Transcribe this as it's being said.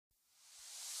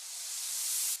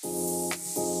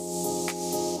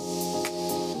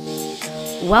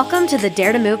Welcome to the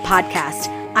Dare to Move podcast.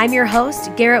 I'm your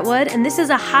host, Garrett Wood, and this is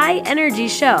a high energy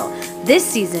show. This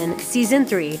season, season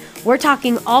 3, we're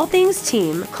talking all things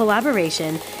team,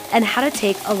 collaboration, and how to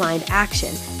take aligned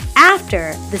action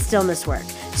after the stillness work.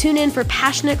 Tune in for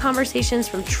passionate conversations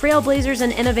from trailblazers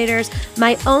and innovators,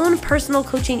 my own personal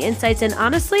coaching insights, and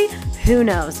honestly, who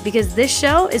knows? Because this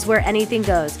show is where anything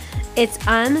goes. It's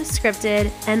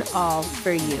unscripted and all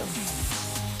for you.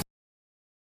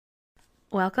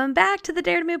 Welcome back to the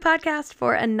Dare to Move podcast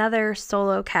for another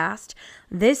solo cast.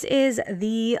 This is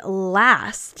the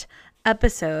last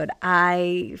episode.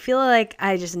 I feel like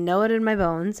I just know it in my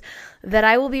bones that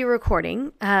I will be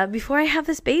recording before I have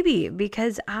this baby,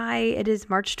 because it is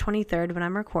March 23rd when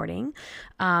I'm recording.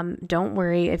 Don't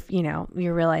worry if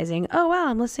you're realizing, oh wow,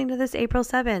 I'm listening to this April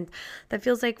 7th. That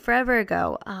feels like forever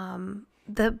ago.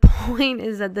 The point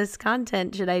is that this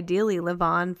content should ideally live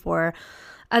on for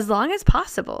as long as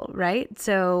possible, right?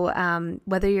 So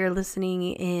whether you're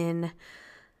listening in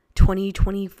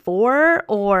 2024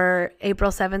 or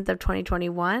April 7th of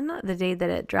 2021, the day that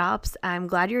it drops, I'm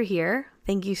glad you're here.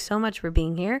 Thank you so much for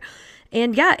being here.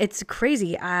 And yeah, it's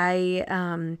crazy.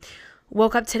 I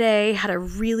woke up today, had a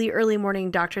really early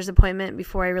morning doctor's appointment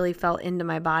before I really felt into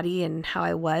my body and how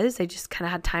I was. I just kind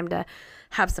of had time to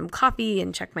have some coffee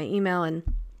and check my email, and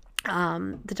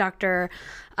the doctor,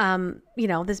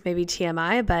 this may be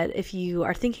TMI, but if you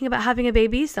are thinking about having a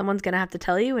baby, someone's going to have to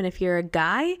tell you. And if you're a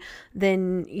guy,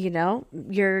 then,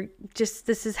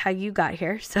 this is how you got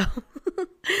here. So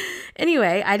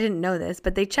anyway, I didn't know this,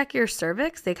 but they check your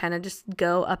cervix. They kind of just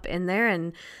go up in there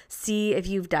and see if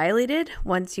you've dilated.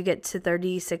 Once you get to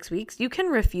 36 weeks, you can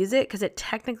refuse it because it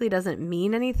technically doesn't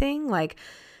mean anything. Like,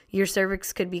 your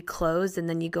cervix could be closed and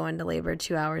then you go into labor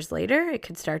 2 hours later. It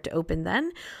could start to open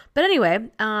then. But anyway,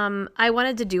 I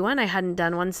wanted to do one. I hadn't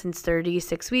done one since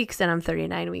 36 weeks and I'm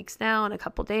 39 weeks now in a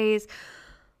couple days.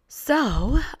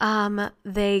 So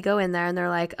they go in there and they're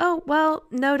like, oh, well,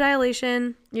 no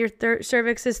dilation. Your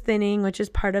cervix is thinning, which is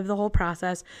part of the whole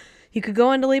process. You could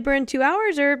go into labor in 2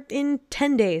 hours or in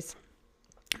 10 days.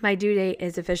 My due date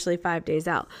is officially 5 days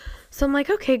out. So I'm like,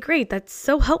 okay, great. That's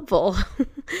so helpful.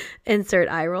 Insert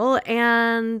eye roll.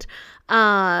 And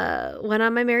went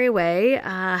on my merry way.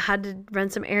 Had to run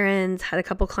some errands, had a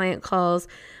couple client calls,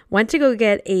 went to go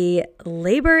get a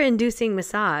labor-inducing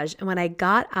massage. And when I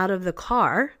got out of the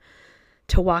car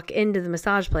to walk into the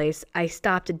massage place, I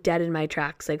stopped dead in my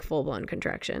tracks, like full-blown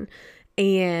contraction,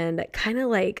 and kind of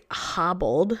like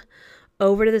hobbled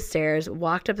over to the stairs,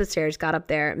 walked up the stairs, got up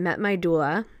there, met my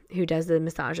doula who does the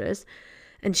massages.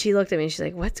 And she looked at me and she's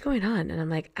like, what's going on? And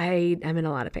I'm like, I'm in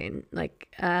a lot of pain. Like,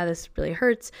 this really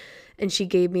hurts. And she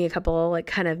gave me a couple like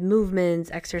kind of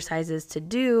movements, exercises to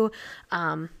do.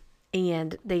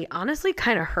 And they honestly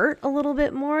kind of hurt a little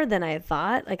bit more than I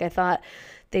thought. Like, I thought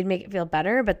they'd make it feel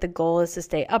better, but the goal is to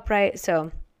stay upright.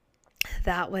 So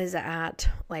that was at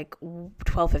like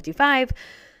 12:55.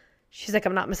 She's like,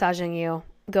 I'm not massaging you.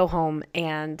 Go home.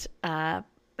 And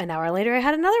an hour later, I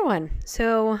had another one.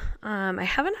 So I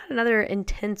haven't had another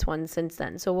intense one since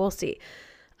then. So we'll see.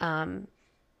 Like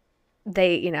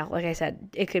I said,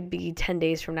 it could be 10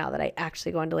 days from now that I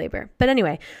actually go into labor. But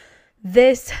anyway,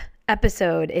 this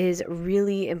episode is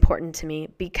really important to me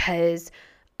because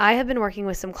I have been working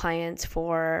with some clients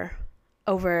for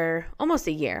over almost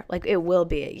a year. Like, it will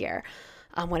be a year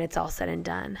when it's all said and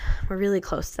done. We're really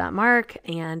close to that mark.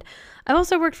 And I've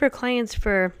also worked for clients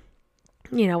for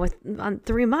on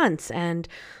 3 months, and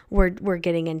we're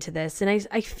getting into this. And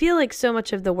I feel like so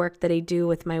much of the work that I do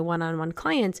with my one-on-one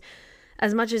clients,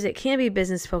 as much as it can be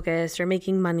business focused or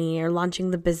making money or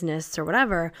launching the business or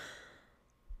whatever,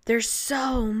 there's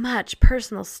so much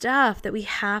personal stuff that we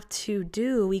have to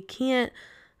do. We can't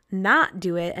not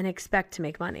do it and expect to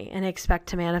make money and expect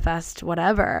to manifest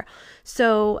whatever.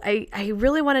 So I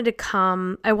really wanted to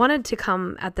come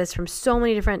at this from so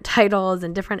many different titles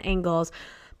and different angles.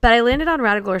 But I landed on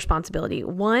radical responsibility.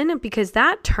 One, because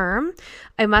that term,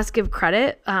 I must give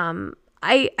credit.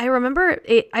 I remember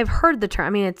it. I've heard the term. I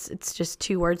mean, it's just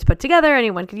two words put together.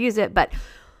 Anyone could use it. But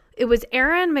it was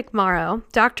Erin McMorrow,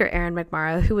 Dr. Erin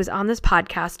McMorrow, who was on this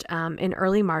podcast in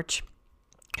early March,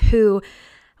 who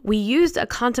we used a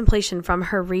contemplation from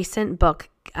her recent book,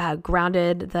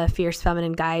 Grounded, the Fierce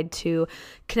Feminine Guide to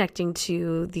Connecting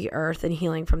to the Earth and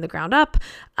Healing from the Ground Up.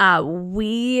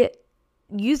 We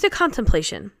used a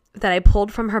contemplation that I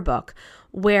pulled from her book,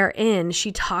 wherein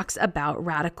she talks about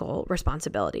radical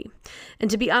responsibility. And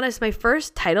to be honest, my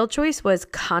first title choice was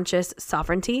Conscious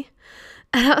Sovereignty.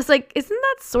 And I was like, isn't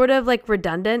that sort of like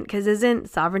redundant? Because isn't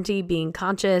sovereignty being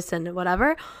conscious and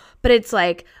whatever? But it's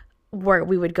like, where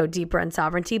we would go deeper on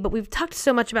sovereignty, but we've talked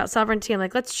so much about sovereignty. I'm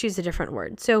like, let's choose a different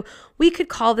word. So we could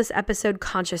call this episode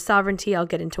conscious sovereignty. I'll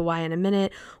get into why in a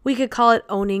minute. We could call it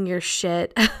owning your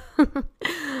shit.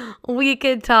 We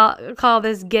could call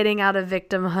this getting out of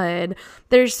victimhood.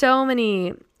 There's so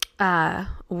many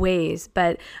ways,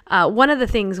 but one of the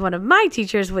things one of my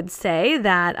teachers would say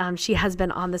that she has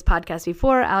been on this podcast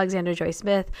before, Alexandra Joy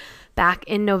Smith, back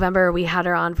in November, we had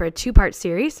her on for a 2-part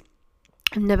series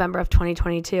in November of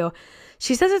 2022.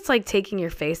 She says it's like taking your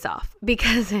face off,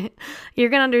 because you're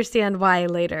going to understand why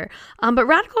later. But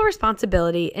radical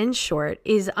responsibility, in short,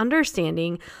 is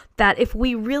understanding that if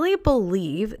we really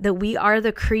believe that we are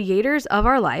the creators of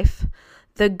our life,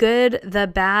 the good, the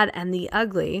bad, and the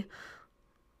ugly,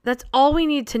 that's all we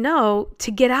need to know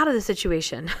to get out of the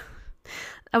situation.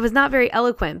 I was not very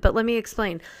eloquent, but let me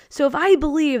explain. So if I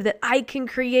believe that I can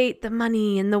create the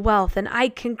money and the wealth, and I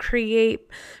can create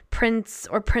Prince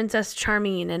or Princess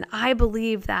Charming, and I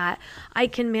believe that I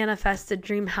can manifest a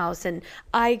dream house, and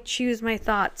I choose my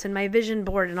thoughts and my vision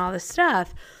board and all this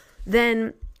stuff,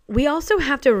 then we also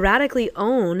have to radically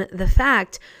own the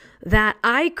fact that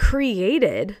I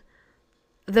created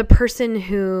the person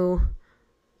who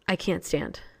I can't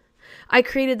stand. I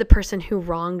created the person who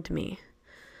wronged me.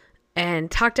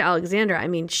 And talk to Alexandra. I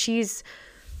mean, she's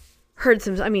heard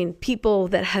some, people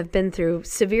that have been through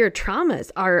severe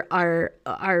traumas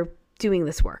are doing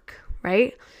this work,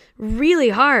 right? Really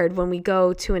hard when we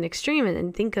go to an extreme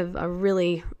and think of a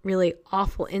really, really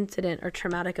awful incident or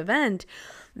traumatic event,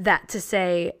 that to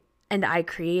say, and I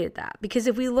created that. Because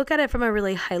if we look at it from a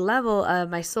really high level of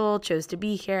my soul chose to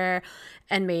be here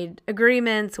and made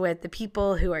agreements with the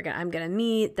people who I'm going to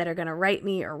meet that are going to right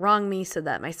me or wrong me so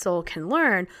that my soul can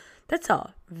learn, that's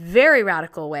a very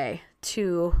radical way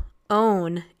to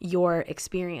own your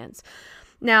experience.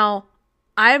 Now,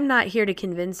 I'm not here to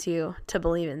convince you to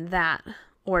believe in that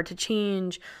or to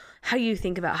change how you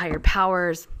think about higher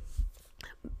powers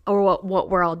or what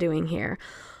we're all doing here.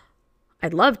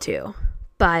 I'd love to,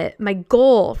 but my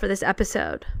goal for this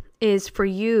episode is for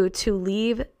you to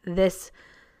leave this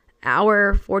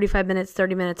hour, 45 minutes,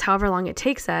 30 minutes, however long it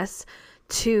takes us,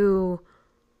 to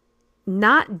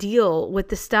not deal with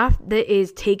the stuff that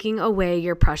is taking away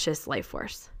your precious life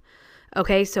force.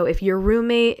 Okay, so if your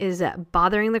roommate is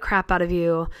bothering the crap out of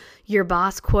you, your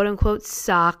boss quote unquote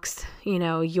sucks,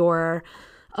 your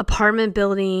apartment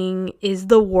building is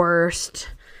the worst,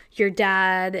 your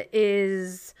dad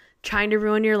is trying to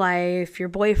ruin your life, your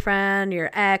boyfriend,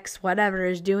 your ex, whatever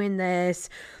is doing this,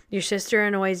 your sister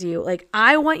annoys you, like,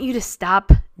 I want you to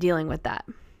stop dealing with that.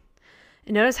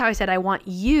 And notice how I said I want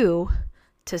you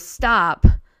to stop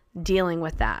dealing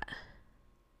with that,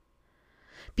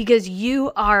 because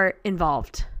you are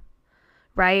involved,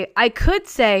 right? I could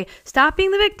say, stop being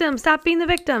the victim, stop being the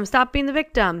victim, stop being the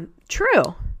victim.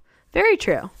 True. Very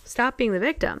true. Stop being the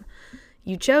victim.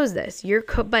 You chose this.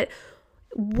 But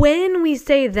when we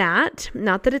say that,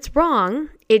 not that it's wrong,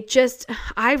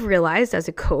 I've realized as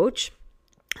a coach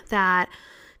that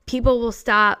people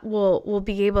will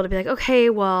be able to be like, okay,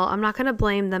 well, I'm not going to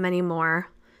blame them anymore.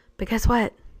 But guess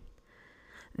what?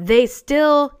 They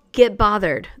still get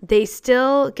bothered. They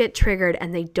still get triggered,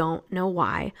 and they don't know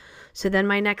why. So then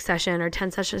my next session, or 10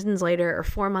 sessions later, or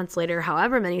 4 months later,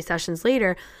 however many sessions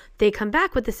later, they come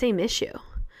back with the same issue.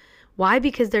 Why?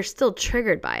 Because they're still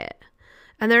triggered by it.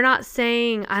 And they're not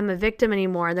saying I'm a victim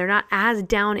anymore. They're not as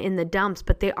down in the dumps,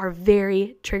 but they are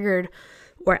very triggered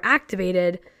or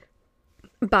activated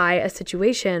by a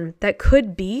situation that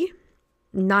could be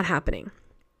not happening.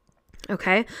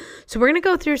 Okay, so we're going to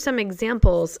go through some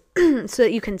examples so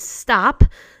that you can stop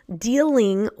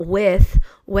dealing with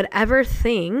whatever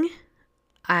thing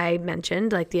I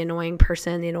mentioned, like the annoying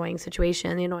person, the annoying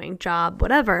situation, the annoying job,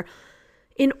 whatever,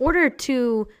 in order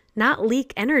to not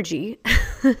leak energy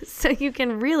so you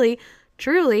can really,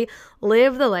 truly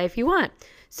live the life you want.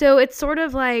 So it's sort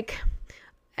of like,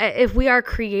 if we are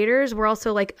creators, we're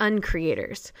also like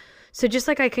uncreators. So just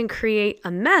like I can create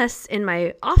a mess in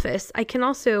my office, I can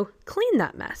also clean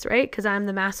that mess, right? Because I'm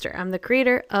the master. I'm the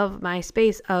creator of my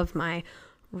space, of my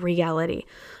reality.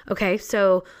 Okay,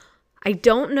 so I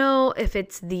don't know if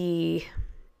it's I'm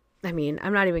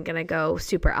not even going to go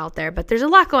super out there, but there's a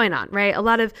lot going on, right? A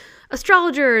lot of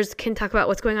astrologers can talk about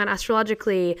what's going on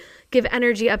astrologically, give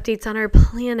energy updates on our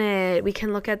planet. We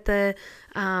can look at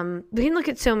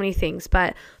so many things,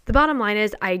 but the bottom line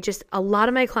is a lot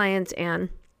of my clients and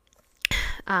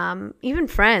even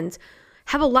friends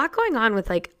have a lot going on with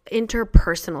like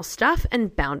interpersonal stuff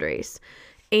and boundaries.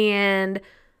 And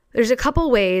there's a couple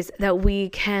ways that we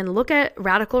can look at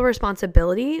radical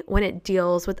responsibility when it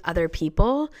deals with other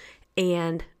people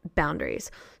and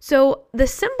boundaries. So the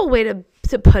simple way to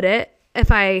to put it,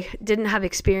 if I didn't have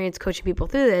experience coaching people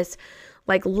through this,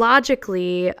 like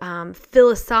logically,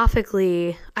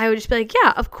 philosophically, I would just be like,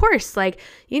 yeah, of course. Like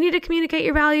you need to communicate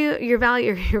your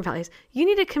values. You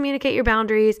need to communicate your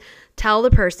boundaries, tell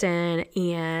the person,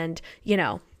 and,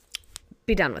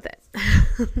 be done with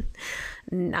it.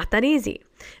 Not that easy.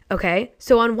 Okay.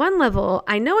 So on one level,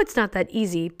 I know it's not that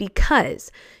easy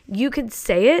because you could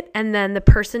say it and then the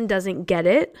person doesn't get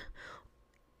it.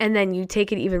 And then you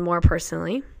take it even more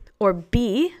personally. Or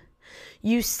B,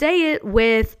 you say it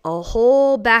with a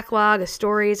whole backlog of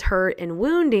stories, hurt, and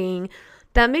wounding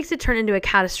that makes it turn into a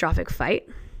catastrophic fight.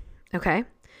 Okay.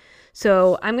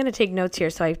 So I'm going to take notes here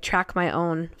so I track my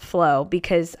own flow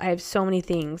because I have so many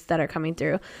things that are coming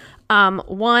through.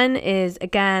 One is,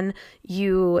 again,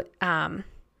 you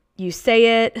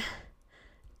say it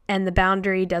and the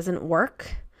boundary doesn't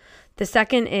work. The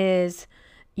second is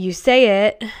you say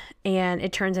it and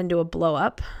it turns into a blow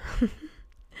up.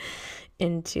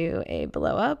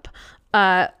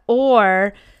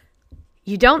 Or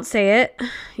you don't say it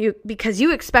because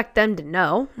you expect them to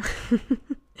know.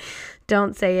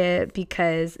 Don't say it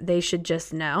because they should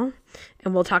just know.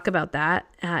 And we'll talk about that,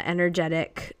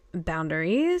 energetic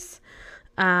boundaries.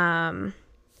 And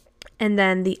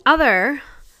then the other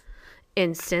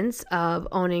instance of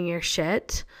owning your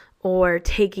shit or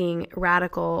taking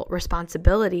radical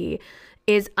responsibility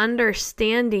is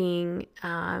understanding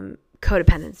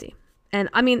codependency. And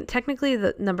I mean, technically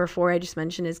the number 4 I just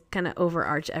mentioned is kind of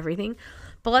overarch everything,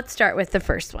 but let's start with the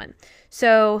first one.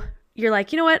 So you're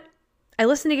like, you know what? I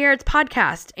listened to Garrett's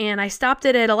podcast and I stopped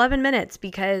it at 11 minutes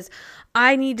because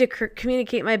I need to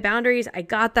communicate my boundaries. I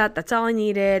got that. That's all I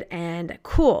needed. And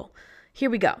cool.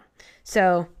 Here we go.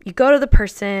 So you go to the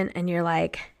person and you're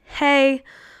like, hey,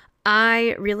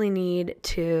 I really need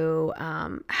to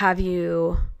have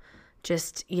you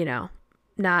just,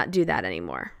 not do that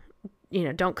anymore.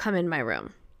 Don't come in my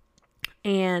room.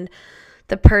 And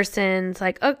the person's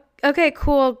like, oh, okay,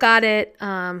 cool. Got it.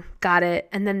 And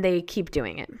then they keep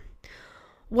doing it.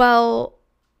 Well,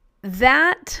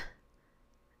 that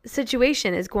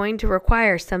situation is going to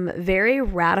require some very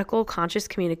radical conscious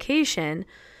communication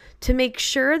to make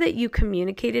sure that you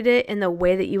communicated it in the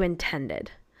way that you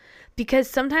intended. Because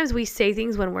sometimes we say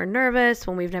things when we're nervous,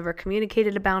 when we've never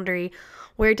communicated a boundary,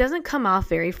 where it doesn't come off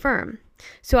very firm.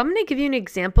 So I'm going to give you an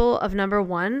example of number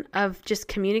 1 of just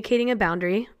communicating a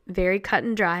boundary, very cut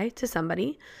and dry to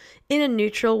somebody in a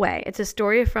neutral way. It's a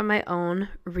story from my own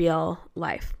real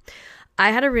life.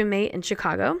 I had a roommate in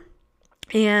Chicago,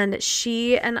 and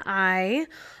she and I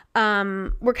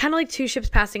were kind of like 2 ships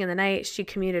passing in the night. She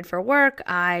commuted for work.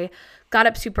 I got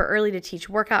up super early to teach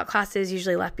workout classes,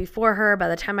 usually left before her. By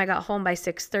the time I got home by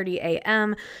 6:30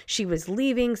 a.m., she was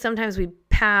leaving. Sometimes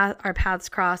our paths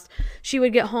crossed. She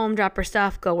would get home, drop her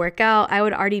stuff, go work out. I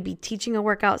would already be teaching a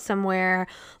workout somewhere.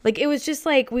 Like it was just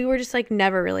like, we were just like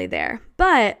never really there.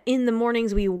 But in the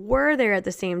mornings we were there at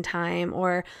the same time,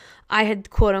 or I had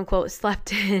quote unquote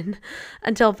slept in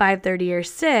until 5:30 or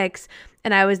 6.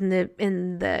 And I was in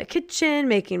the kitchen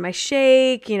making my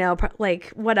shake, like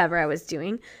whatever I was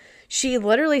doing. She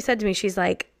literally said to me, she's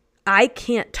like, I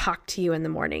can't talk to you in the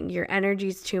morning. Your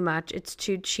energy's too much. It's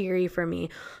too cheery for me.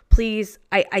 Please,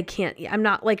 I can't. I'm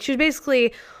not like, she was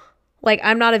basically like,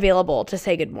 I'm not available to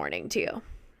say good morning to you.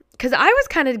 Because I was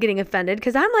kind of getting offended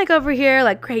because I'm like over here,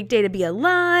 like, great day to be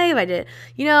alive.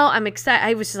 I'm excited.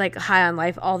 I was just like high on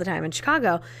life all the time in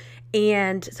Chicago.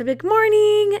 And so I'd be like,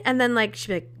 morning. And then like, she'd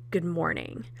be like, good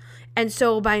morning. And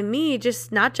so by me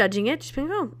just not judging it, just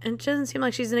being, oh, and it doesn't seem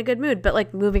like she's in a good mood, but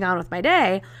like moving on with my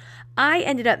day, I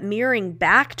ended up mirroring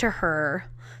back to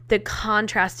her the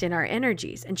contrast in our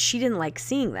energies. And she didn't like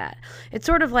seeing that. It's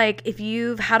sort of like if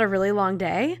you've had a really long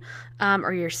day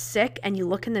or you're sick and you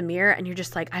look in the mirror and you're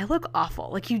just like, I look awful.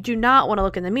 Like you do not want to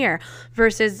look in the mirror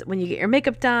versus when you get your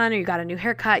makeup done or you got a new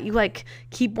haircut, you like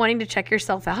keep wanting to check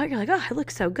yourself out. You're like, oh, I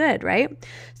look so good, right?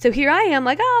 So here I am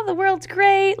like, oh, the world's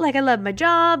great. Like I love my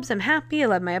jobs. I'm happy. I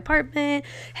love my apartment.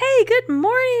 Hey, good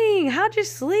morning. How'd you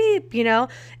sleep?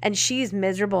 And she's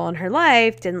miserable in her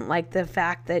life. Didn't like the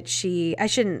fact that I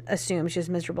shouldn't assume she was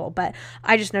miserable, but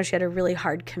I just know she had a really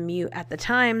hard commute at the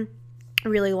time,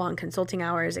 really long consulting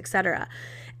hours, etc.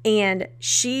 And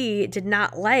she did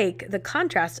not like the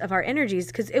contrast of our energies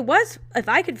because it was, if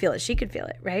I could feel it, she could feel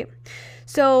it, right?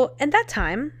 So at that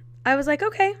time, I was like,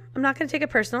 okay, I'm not going to take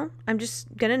it personal. I'm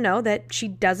just going to know that she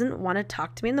doesn't want to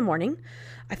talk to me in the morning.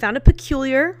 I found it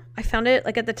peculiar. I found it,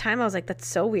 like at the time, I was like, that's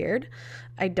so weird.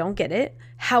 I don't get it.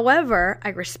 However, I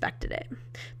respected it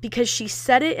because she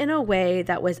said it in a way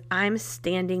that was, I'm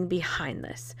standing behind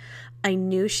this. I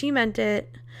knew she meant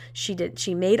it.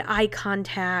 She made eye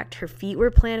contact. Her feet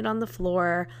were planted on the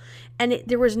floor. And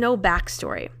there was no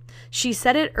backstory. She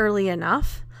said it early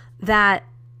enough that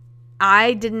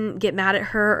I didn't get mad at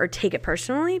her or take it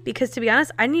personally, because to be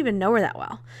honest, I didn't even know her that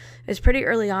well. It was pretty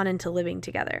early on into living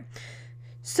together.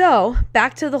 So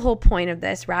back to the whole point of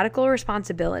this, radical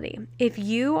responsibility. If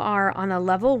you are on a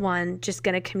level 1, just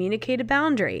going to communicate a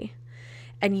boundary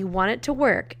and you want it to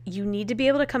work, you need to be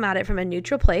able to come at it from a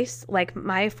neutral place, like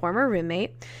my former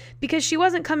roommate, because she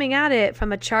wasn't coming at it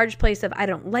from a charged place of, I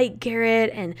don't like Garrett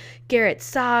and Garrett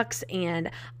sucks and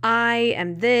I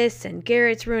am this and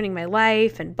Garrett's ruining my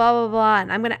life and blah, blah, blah.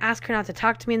 And I'm going to ask her not to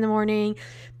talk to me in the morning,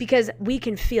 because we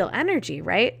can feel energy,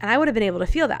 right? And I would have been able to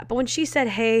feel that. But when she said,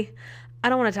 hey, I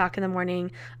don't want to talk in the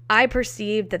morning, I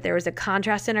perceived that there was a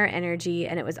contrast in our energy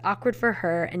and it was awkward for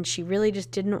her. And she really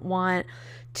just didn't want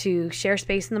to share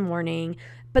space in the morning.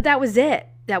 But that was it.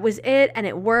 That was it. And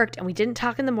it worked. And we didn't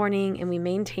talk in the morning, and we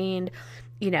maintained,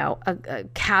 a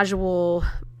casual,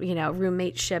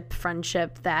 roommate-ship,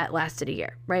 friendship that lasted a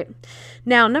year, right?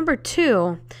 Now, number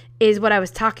 2 is what I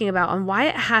was talking about on why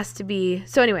it has to be.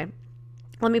 So anyway,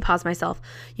 let me pause myself.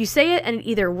 You say it and it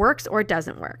either works or it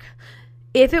doesn't work.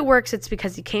 If it works, it's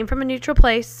because you came from a neutral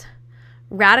place,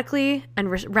 radically in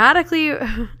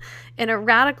a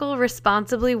radical,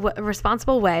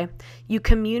 responsible way. You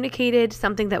communicated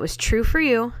something that was true for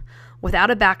you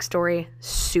without a backstory,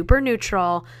 super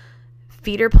neutral,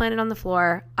 feet are planted on the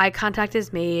floor, eye contact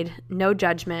is made, no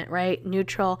judgment, right?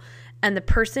 Neutral. And the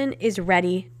person is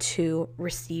ready to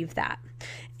receive that.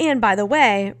 And by the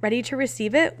way, ready to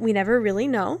receive it, we never really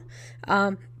know.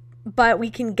 But we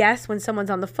can guess when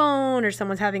someone's on the phone or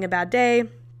someone's having a bad day.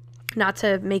 Not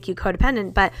to make you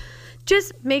codependent, but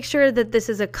just make sure that this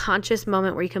is a conscious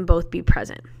moment where you can both be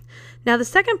present. Now, the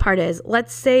second part is,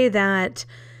 let's say that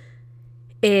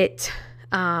if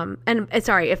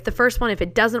the first one, if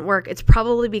it doesn't work, it's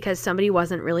probably because somebody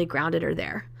wasn't really grounded or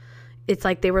there. It's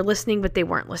like they were listening, but they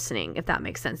weren't listening, if that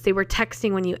makes sense. They were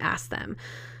texting when you asked them.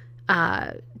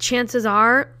 Chances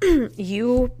are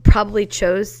you probably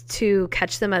chose to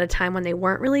catch them at a time when they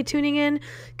weren't really tuning in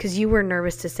because you were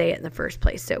nervous to say it in the first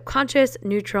place. So conscious,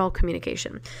 neutral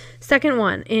communication. Second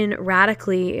one, in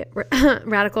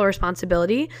radical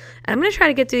responsibility. And I'm going to try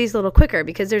to get through these a little quicker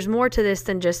because there's more to this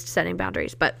than just setting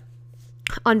boundaries. But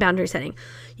on boundary setting,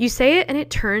 you say it and it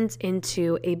turns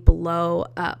into a blow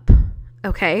up.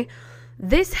 Okay.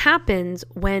 This happens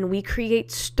when we create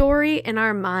story in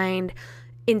our mind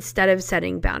instead of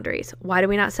setting boundaries. Why do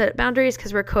we not set boundaries?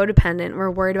 Because we're codependent.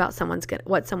 We're worried about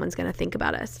what someone's going to think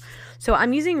about us. So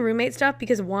I'm using roommate stuff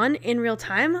because, one, in real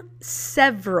time,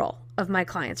 several of my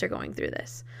clients are going through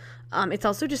this. It's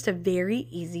also just a very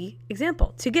easy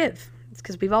example to give. It's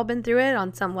because we've all been through it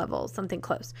on some level, something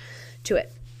close to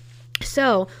it.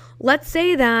 So let's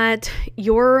say that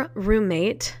your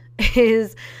roommate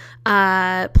is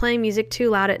playing music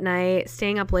too loud at night,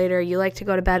 staying up later, you like to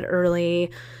go to bed early.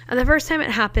 And the first time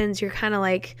it happens, you're kind of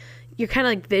like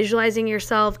visualizing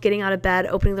yourself getting out of bed,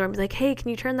 opening the door and be like, hey, can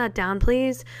you turn that down,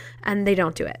 please? And they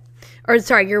don't do it. Or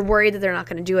sorry, you're worried that they're not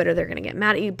going to do it or they're going to get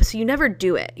mad at you. So you never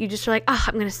do it. You just are like,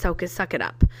 I'm going to suck it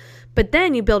up. But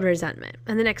then you build resentment.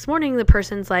 And the next morning, the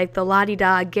person's like the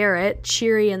la-di-da Garrett,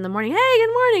 cheery in the morning. Hey,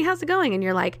 good morning. How's it going? And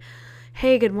you're like,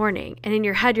 hey, good morning. And in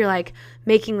your head, you're like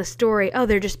making the story, oh,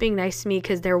 they're just being nice to me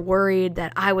because they're worried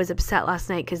that I was upset last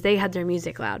night because they had their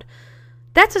music loud.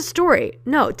 That's a story.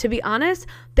 No, to be honest,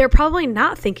 they're probably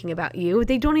not thinking about you.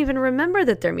 They don't even remember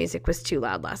that their music was too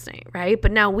loud last night, right?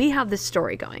 But now we have this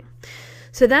story going.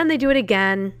 So then they do it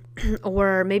again,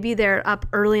 or maybe they're up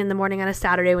early in the morning on a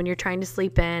Saturday when you're trying to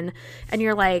sleep in, and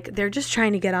you're like, they're just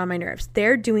trying to get on my nerves.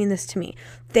 They're doing this to me.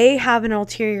 They have an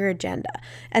ulterior agenda.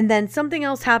 And then something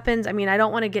else happens. I mean, I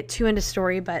don't want to get too into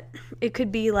story, but it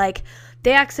could be like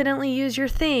they accidentally use your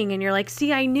thing, and you're like,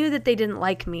 see, I knew that they didn't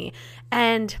like me.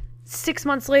 And 6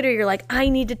 months later, you're like, I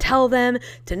need to tell them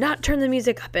to not turn the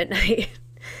music up at night.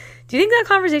 Do you think that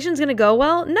conversation is going to go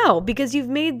well? No, because you've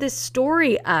made this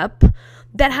story up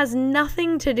that has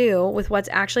nothing to do with what's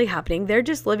actually happening. They're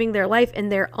just living their life in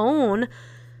their own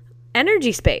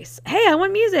energy space. Hey, I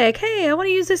want music. Hey, I want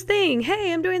to use this thing.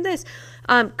 Hey, I'm doing this.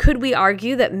 Could we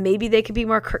argue that maybe they could be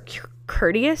more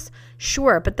courteous?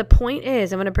 Sure. But the point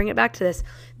is, I'm going to bring it back to this.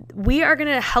 We are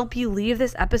going to help you leave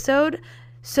this episode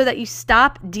so that you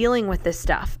stop dealing with this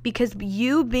stuff, because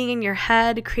you being in your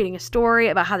head, creating a story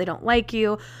about how they don't like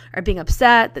you or being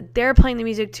upset that they're playing the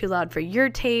music too loud for your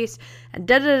taste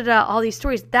and all these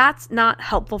stories, that's not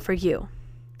helpful for you.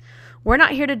 We're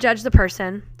not here to judge the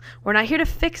person. We're not here to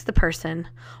fix the person.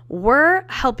 We're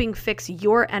helping fix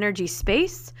your energy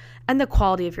space and the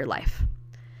quality of your life.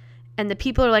 And the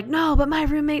people are like, no, but my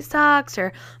roommate sucks,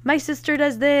 or my sister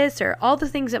does this, or all the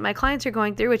things that my clients are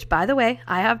going through, which, by the way,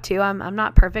 I have too. I'm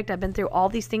not perfect. I've been through all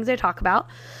these things I talk about.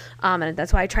 And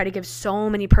that's why I try to give so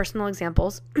many personal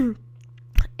examples,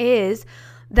 is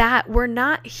that we're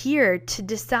not here to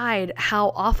decide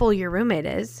how awful your roommate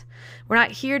is. We're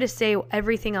not here to say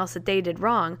everything else that they did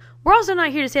wrong. We're also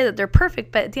not here to say that they're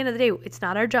perfect, but at the end of the day, it's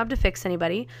not our job to fix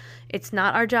anybody. It's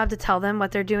not our job to tell them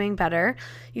what they're doing better.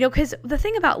 Because the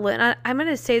thing about, I'm going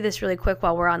to say this really quick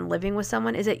while we're on living with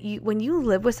someone, is that when you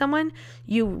live with someone,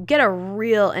 you get a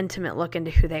real intimate look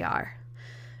into who they are.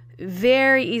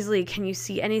 Very easily can you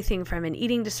see anything from an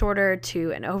eating disorder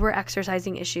to an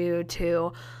over-exercising issue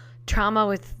to trauma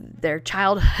with their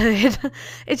childhood.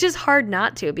 It's just hard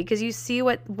not to, because you see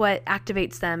what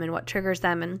activates them and what triggers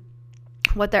them and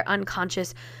what their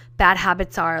unconscious bad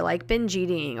habits are, like binge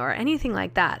eating or anything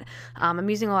like that. I'm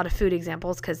using a lot of food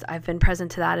examples because I've been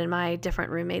present to that in my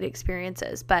different roommate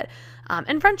experiences, but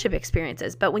and friendship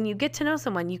experiences. But when you get to know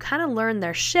someone, you kind of learn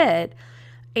their shit.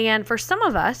 And for some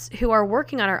of us who are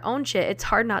working on our own shit, it's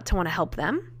hard not to want to help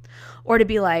them, or to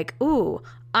be like, ooh,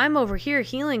 I'm over here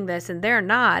healing this and they're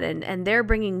not, and they're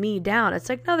bringing me down. It's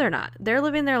like, no, they're not. They're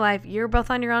living their life. You're both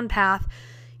on your own path.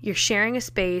 You're sharing a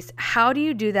space. How do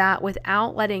you do that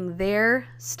without letting their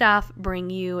stuff bring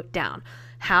you down?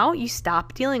 How? You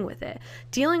stop dealing with it.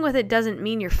 Dealing with it doesn't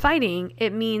mean you're fighting.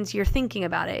 It means you're thinking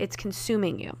about it. It's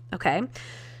consuming you, okay?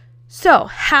 So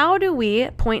how do we,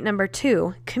 point number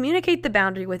 2, communicate the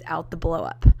boundary without the blow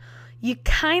up? You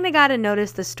kind of got to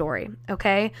notice the story,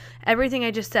 okay? Everything I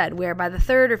just said, where by the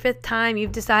 3rd or 5th time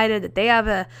you've decided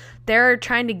that they're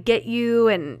trying to get you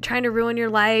and trying to ruin your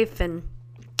life, and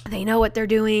they know what they're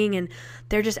doing and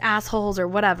they're just assholes or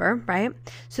whatever, right?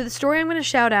 So the story I'm going to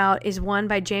shout out is one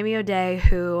by Jamie O'Day,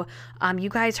 who you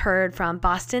guys heard from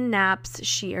Boston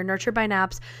Naps, Nurtured by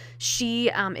Naps. She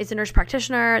is a nurse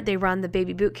practitioner. They run the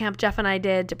baby boot camp Jeff and I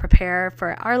did to prepare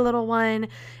for our little one.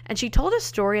 And she told a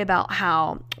story about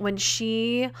how when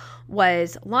she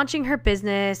was launching her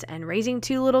business and raising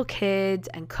 2 little kids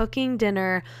and cooking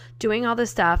dinner, doing all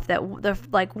this stuff,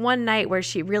 that like one night where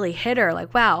she really hit her,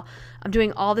 like, wow, I'm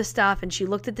doing all this stuff. And she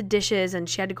looked at the dishes and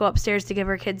she had to go upstairs to give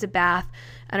her kids a bath.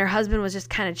 And her husband was just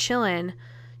kind of chilling.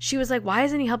 She was like, why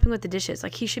isn't he helping with the dishes?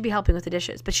 Like, he should be helping with the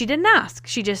dishes. But she didn't ask.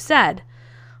 She just said,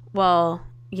 well,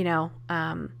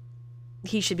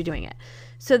 he should be doing it.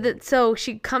 So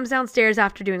she comes downstairs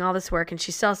after doing all this work and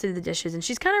she still has to do the dishes and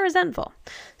she's kind of resentful.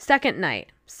 Second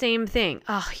night, same thing.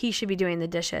 Oh, he should be doing the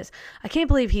dishes. I can't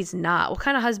believe he's not. What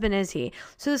kind of husband is he?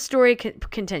 So the story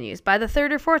continues. By the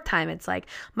 3rd or 4th time, it's like,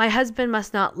 my husband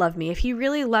must not love me. If he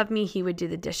really loved me, he would do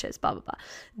the dishes, blah, blah, blah.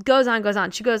 Goes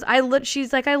on. She goes,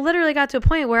 she's like, I literally got to a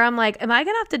point where I'm like, am I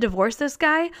going to have to divorce this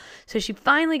guy? So she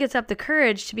finally gets up the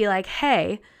courage to be like,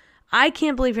 hey, I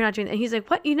can't believe you're not doing that. And he's like,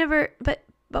 what? You never, but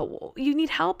you need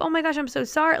help? Oh my gosh, I'm so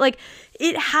sorry. Like,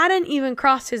 it hadn't even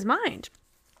crossed his mind.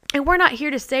 And we're not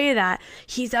here to say that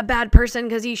he's a bad person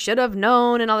because he should have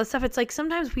known and all this stuff. It's like,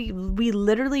 sometimes we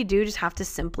literally do just have to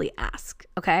simply ask,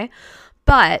 okay?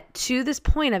 But to this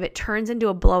point of it turns into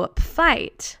a blow up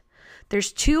fight,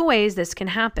 there's 2 ways this can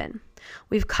happen.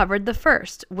 We've covered the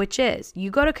first, which is you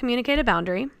go to communicate a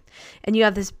boundary and you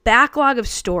have this backlog of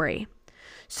story.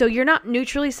 So you're not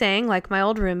neutrally saying, like my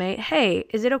old roommate, hey,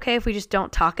 is it okay if we just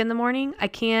don't talk in the morning? I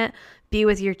can't be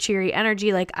with your cheery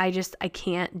energy. Like, I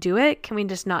can't do it. Can we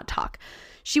just not talk?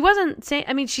 She wasn't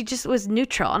saying, she just was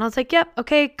neutral. And I was like, yep,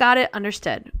 okay, got it,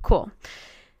 understood, cool.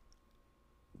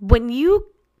 When you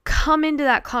come into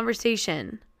that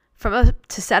conversation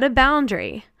to set a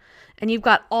boundary and you've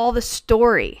got all the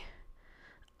story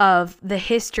of the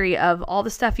history of all the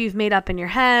stuff you've made up in your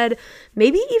head,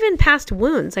 maybe even past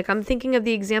wounds. Like, I'm thinking of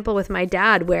the example with my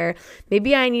dad where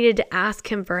maybe I needed to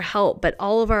ask him for help, but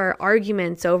all of our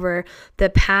arguments over the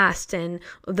past and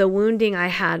the wounding I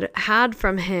had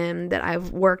from him that I've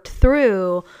worked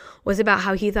through was about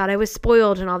how he thought I was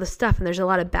spoiled and all this stuff. And there's a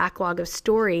lot of backlog of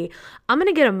story. I'm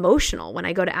going to get emotional when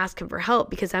I go to ask him for help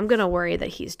because I'm going to worry that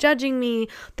he's judging me.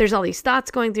 There's all these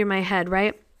thoughts going through my head,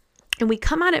 right? And we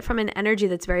come at it from an energy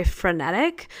that's very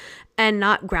frenetic and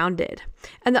not grounded.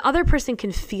 And the other person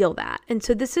can feel that. And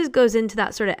so this goes into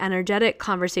that sort of energetic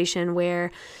conversation where,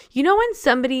 when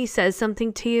somebody says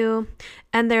something to you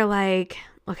and they're like,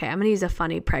 okay, I'm going to use a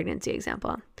funny pregnancy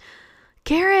example.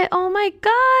 Garrett, oh my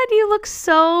God, you look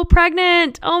so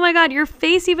pregnant. Oh my God, your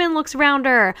face even looks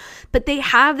rounder. But they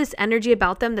have this energy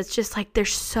about them that's just like, they're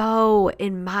so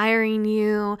admiring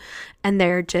you and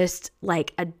they're just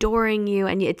like adoring you.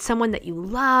 And it's someone that you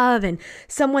love and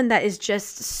someone that is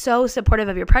just so supportive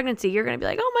of your pregnancy. You're going to be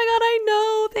like, oh my God, I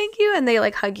know, thank you. And they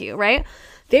like hug you, right?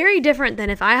 Very different than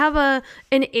if I have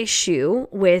an issue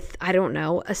with, I don't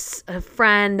know, a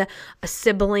friend, a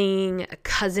sibling, a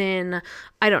cousin,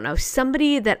 I don't know,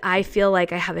 somebody that I feel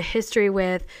like I have a history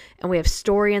with and we have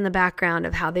story in the background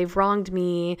of how they've wronged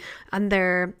me, and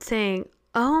they're saying,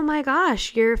 oh my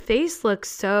gosh, your face looks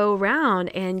so round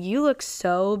and you look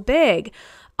so big.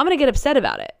 I'm going to get upset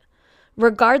about it.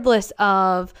 Regardless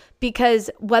of, because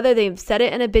whether they've said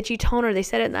it in a bitchy tone or they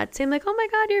said it in that same, like, oh my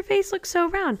God, your face looks so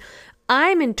round.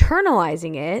 I'm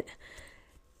internalizing it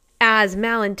as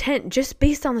malintent just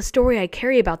based on the story I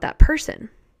carry about that person.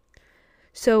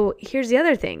 So here's the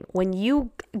other thing. When you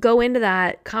go into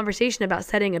that conversation about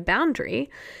setting a boundary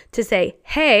to say,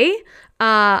 hey,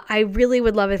 I really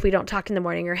would love if we don't talk in the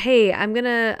morning, or hey, I'm going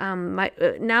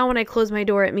to, now when I close my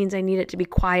door, it means I need it to be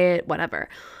quiet, whatever.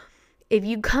 If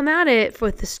you come at it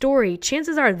with the story,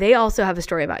 chances are they also have a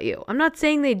story about you. I'm not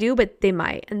saying they do, but they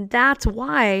might. And that's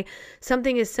why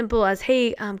something as simple as,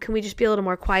 hey, can we just be a little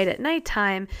more quiet at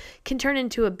nighttime, can turn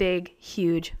into a big,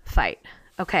 huge fight.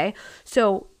 Okay.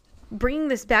 So bringing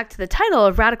this back to the title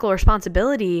of radical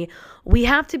responsibility, we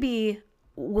have to be,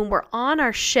 when we're on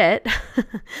our shit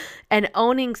and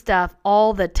owning stuff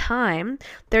all the time,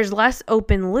 there's less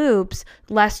open loops,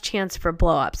 less chance for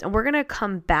blowups. And we're going to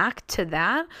come back to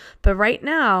that. But right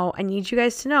now, I need you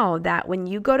guys to know that when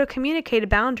you go to communicate a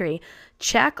boundary,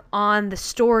 check on the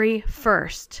story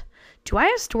first. Do I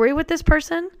have a story with this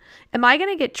person? Am I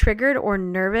going to get triggered or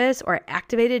nervous or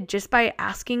activated just by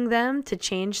asking them to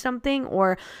change something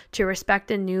or to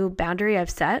respect a new boundary I've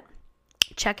set?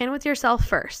 Check in with yourself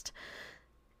first.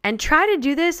 And try to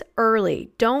do this early.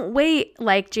 Don't wait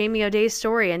like Jamie O'Day's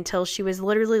story until she was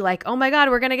literally like, oh my God,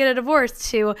 we're going to get a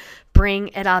divorce, to bring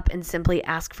it up and simply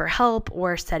ask for help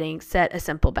or set a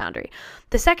simple boundary.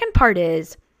 The second part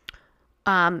is,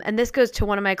 and this goes to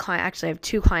one of my clients, actually I have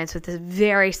two clients with this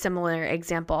very similar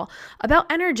example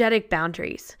about energetic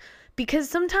boundaries. Because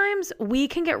sometimes we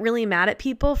can get really mad at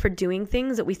people for doing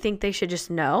things that we think they should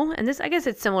just know. And this, I guess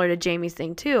it's similar to Jamie's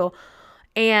thing too.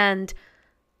 And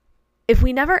if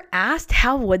we never asked,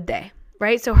 how would they?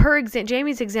 Right? So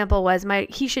Jamie's example was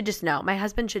he should just know. My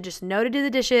husband should just know to do the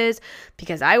dishes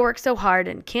because I work so hard,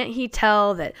 and can't he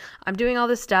tell that I'm doing all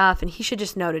this stuff, and he should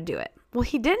just know to do it. Well,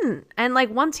 he didn't. And like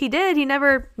once he did, he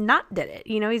never not did it.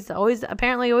 You know, he's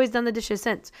apparently always done the dishes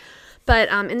since. But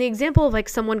in the example of like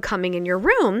someone coming in your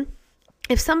room,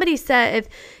 if somebody said,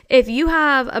 if you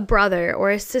have a brother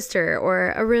or a sister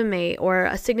or a roommate or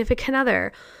a significant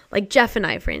other, like Jeff and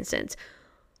I, for instance,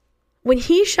 when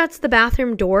he shuts the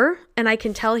bathroom door and I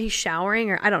can tell he's showering,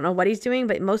 or I don't know what he's doing,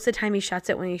 but most of the time he shuts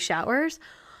it when he showers,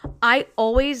 I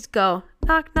always go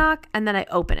knock, knock, and then I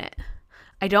open it.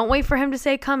 I don't wait for him to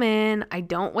say, come in. I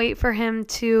don't wait for him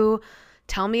to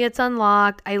tell me it's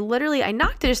unlocked. I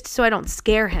knocked it just so I don't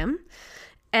scare him.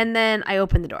 And then I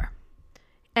open the door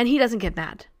and he doesn't get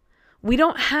mad. We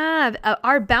don't have,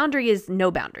 our boundary is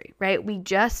no boundary, right? We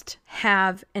just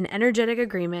have an energetic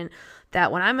agreement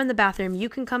that when I'm in the bathroom, you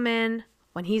can come in.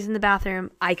 When he's in the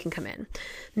bathroom, I can come in.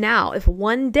 Now, if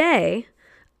one day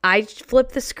I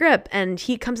flip the script and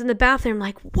he comes in the bathroom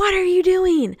like, what are you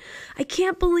doing? I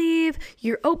can't believe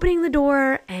you're opening the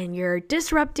door and you're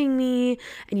disrupting me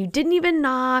and you didn't even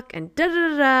knock and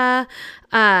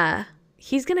da-da-da-da.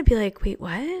 He's going to be like, wait,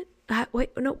 what? Wait,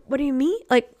 no, what do you mean?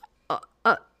 Like,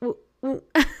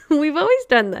 we've always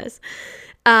done this.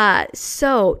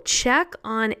 So check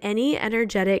on any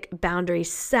energetic boundary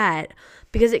set,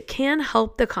 because it can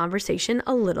help the conversation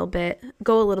go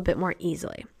a little bit more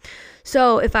easily.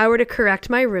 So if I were to correct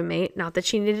my roommate, not that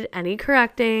she needed any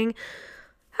correcting,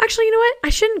 actually, you know what? I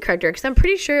shouldn't correct her, because I'm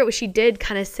pretty sure she did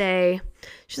kind of say,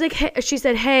 she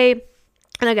said, hey,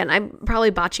 and again, I'm probably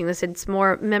botching this. It's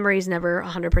more, memory's never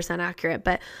 100% accurate,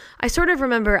 but I sort of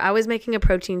remember I was making a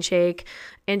protein shake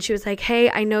and she was like,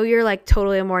 hey, I know you're like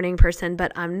totally a morning person,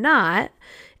 but I'm not.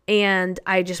 And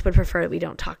I just would prefer that we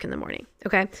don't talk in the morning.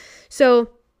 Okay. So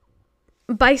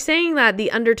by saying that, the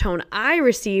undertone I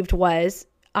received was,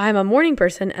 I'm a morning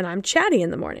person and I'm chatty in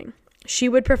the morning. She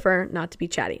would prefer not to be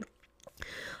chatty.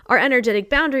 Our energetic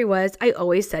boundary was, I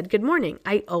always said good morning.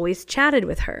 I always chatted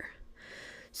with her.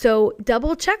 So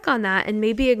double check on that and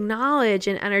maybe acknowledge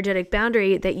an energetic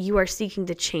boundary that you are seeking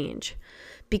to change.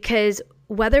 Because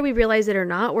whether we realize it or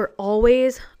not, we're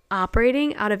always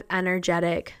operating out of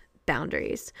energetic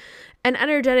boundaries. And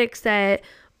energetics that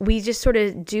we just sort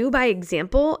of do by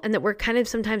example and that we're kind of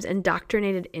sometimes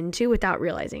indoctrinated into without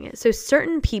realizing it. So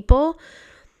certain people,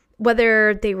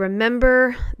 whether they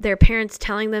remember their parents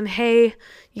telling them, hey,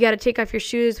 you got to take off your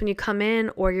shoes when you come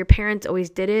in, or your parents always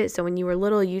did it. So when you were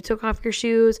little, you took off your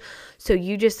shoes. So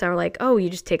you just are like, oh, you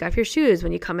just take off your shoes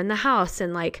when you come in the house.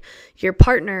 And like your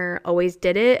partner always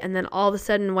did it. And then all of a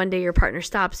sudden one day your partner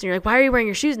stops and you're like, why are you wearing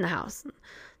your shoes in the house?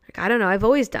 Like, I don't know. I've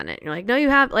always done it. And you're like, no, you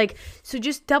have. Like, so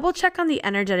just double check on the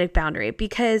energetic boundary,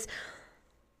 because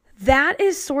that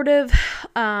is sort of,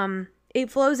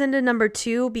 it flows into number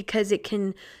 2, because it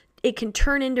can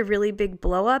turn into really big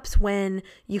blow-ups when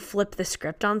you flip the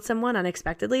script on someone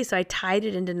unexpectedly. So I tied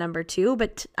it into number 2,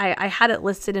 but I had it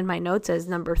listed in my notes as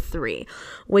number 3,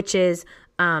 which is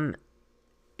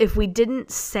if we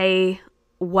didn't say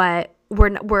what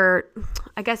we're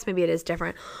I guess maybe it is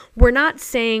different. We're not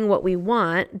saying what we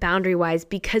want boundary-wise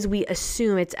because we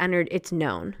assume it's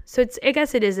known. So I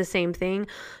guess it is the same thing,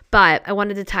 but I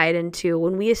wanted to tie it into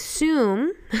when we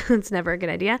assume, it's never a good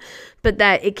idea, but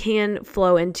that it can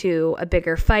flow into a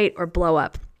bigger fight or blow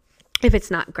up if it's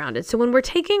not grounded. So when we're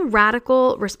taking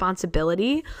radical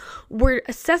responsibility, we're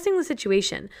assessing the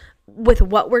situation with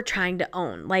what we're trying to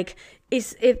own. Like,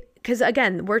 because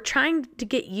again, we're trying to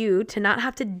get you to not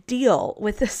have to deal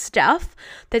with the stuff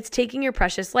that's taking your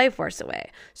precious life force away.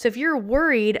 So if you're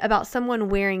worried about someone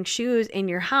wearing shoes in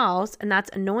your house and that's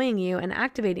annoying you and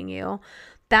activating you,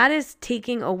 that is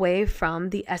taking away from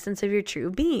the essence of your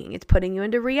true being. It's putting you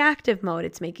into reactive mode.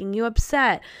 It's making you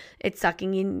upset. It's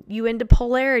sucking you into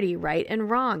polarity, right and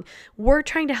wrong. We're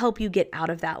trying to help you get out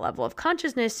of that level of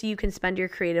consciousness so you can spend your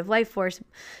creative life force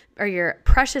or your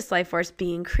precious life force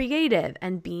being creative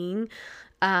and being,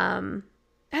 at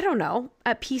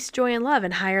peace, joy, and love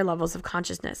and higher levels of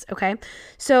consciousness, okay?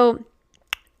 So,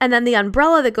 and then the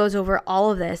umbrella that goes over all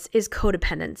of this is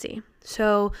codependency.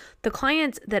 So the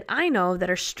clients that I know that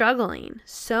are struggling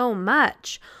so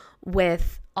much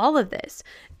with all of this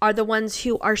are the ones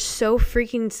who are so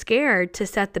freaking scared to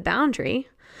set the boundary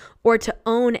or to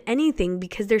own anything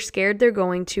because they're scared they're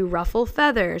going to ruffle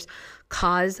feathers,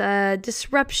 cause a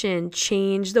disruption,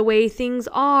 change the way things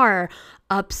are,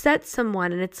 upset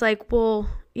someone. And it's like, well,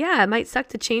 yeah, it might suck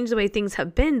to change the way things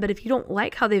have been, but if you don't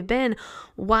like how they've been,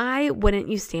 why wouldn't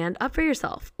you stand up for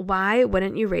yourself? Why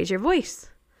wouldn't you raise your voice?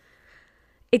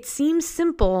 It seems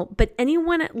simple, but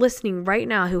anyone listening right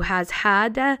now who has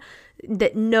had that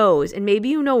knows, and maybe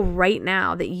you know right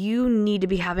now that you need to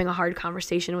be having a hard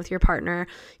conversation with your partner,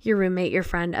 your roommate, your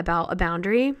friend about a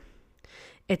boundary,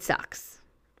 it sucks,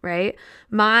 right?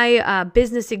 My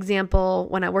business example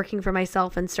when I'm working for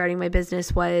myself and starting my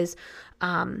business was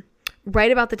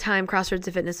right about the time Crossroads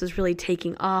of Fitness was really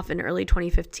taking off in early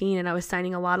 2015, and I was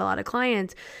signing a lot of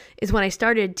clients, is when I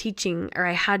started teaching, or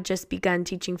I had just begun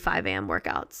teaching 5 a.m.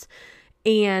 workouts.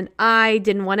 And I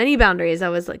didn't want any boundaries. I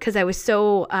was like, because I was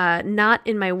so not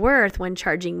in my worth when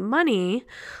charging money,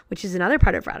 which is another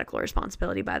part of radical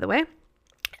responsibility, by the way.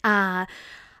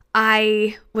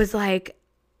 I was like,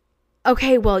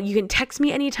 okay, well, you can text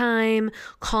me anytime,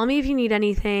 call me if you need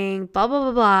anything, blah, blah,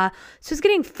 blah, blah. So I was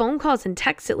getting phone calls and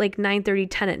texts at like 9:30,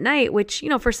 10 at night, which,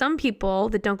 for some people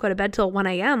that don't go to bed till 1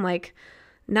 a.m., like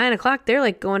 9 o'clock, they're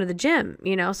like going to the gym,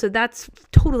 so that's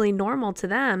totally normal to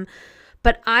them.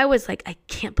 But I was like, I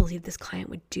can't believe this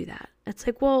client would do that. It's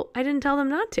like, well, I didn't tell them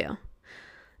not to.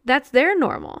 That's their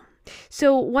normal.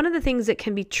 So one of the things that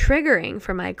can be triggering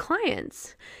for my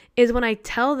clients is when I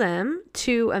tell them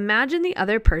to imagine the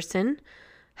other person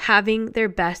having their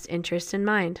best interest in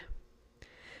mind.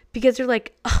 Because they're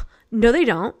like, oh, no, they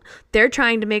don't. They're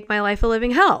trying to make my life a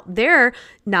living hell. They're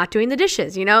not doing the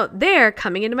dishes, They're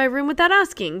coming into my room without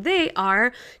asking. They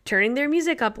are turning their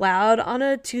music up loud on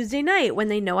a Tuesday night when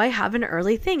they know I have an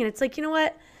early thing. And it's like, you know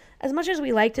what? As much as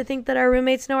we like to think that our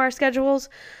roommates know our schedules,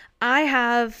 I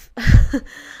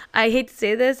hate to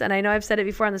say this, and I know I've said it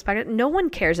before on this podcast, no one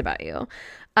cares about you.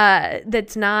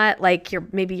 That's not like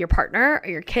maybe your partner or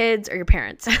your kids or your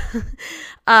parents.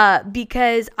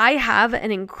 Because I have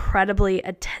an incredibly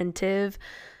attentive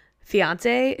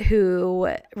fiance who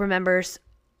remembers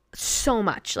so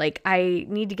much. Like, I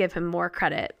need to give him more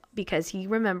credit because he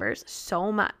remembers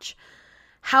so much.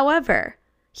 However,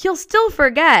 he'll still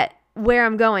forget where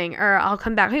I'm going, or I'll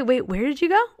come back. Hey, wait, where did you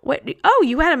go? What? Oh,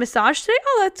 you had a massage today?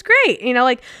 Oh, that's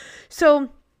great. So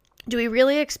do we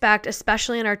really expect,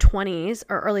 especially in our 20s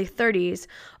or early 30s,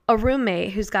 a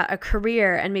roommate who's got a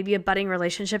career and maybe a budding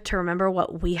relationship to remember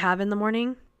what we have in the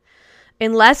morning?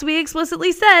 Unless we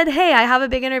explicitly said, hey, I have a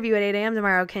big interview at 8 a.m.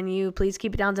 tomorrow. Can you please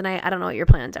keep it down tonight? I don't know what your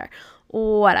plans are.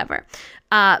 Whatever.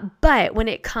 But when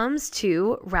it comes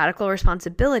to radical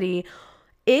responsibility,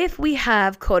 if we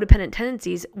have codependent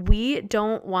tendencies, we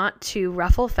don't want to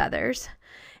ruffle feathers,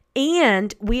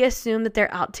 and we assume that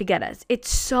they're out to get us. It's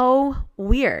so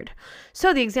weird.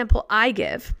 So the example I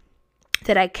give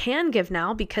that I can give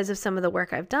now because of some of the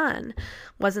work I've done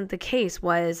wasn't the case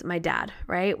was my dad,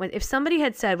 right? If somebody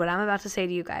had said what I'm about to say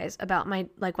to you guys about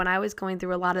when I was going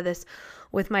through a lot of this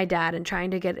with my dad and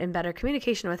trying to get in better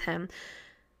communication with him,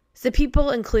 so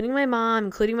people, including my mom,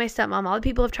 including my stepmom, all the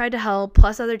people have tried to help,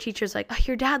 plus other teachers like, oh,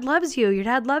 your dad loves you. Your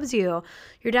dad loves you.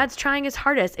 Your dad's trying his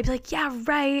hardest. I'd be like, yeah,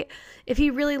 right. If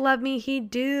he really loved me, he'd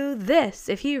do this.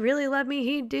 If he really loved me,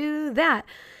 he'd do that.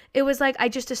 It was like I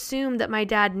just assumed that my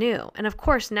dad knew. And of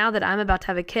course, now that I'm about to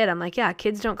have a kid, I'm like, yeah,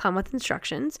 kids don't come with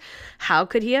instructions. How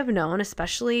could he have known?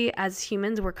 Especially as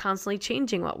humans, we're constantly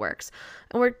changing what works.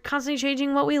 And we're constantly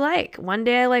changing what we like. One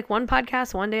day I like one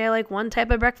podcast. One day I like one type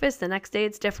of breakfast. The next day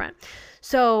it's different.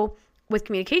 So with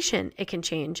communication, it can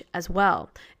change as well.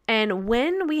 And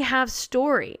when we have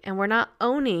story and we're not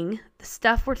owning the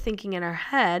stuff we're thinking in our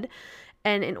head,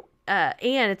 and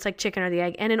it's like chicken or the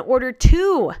egg, and in order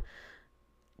to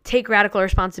take radical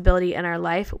responsibility in our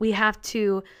life, we have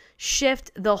to shift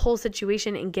the whole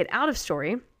situation and get out of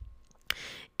story,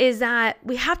 is that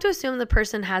we have to assume the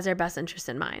person has their best interest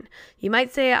in mind. You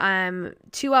might say I'm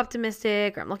too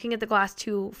optimistic or I'm looking at the glass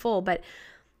too full, but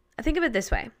I think of it this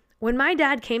way. When my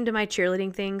dad came to my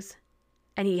cheerleading things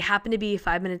and he happened to be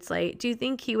 5 minutes late, do you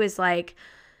think he was like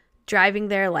driving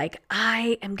there like,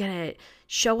 I am going to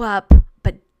show up,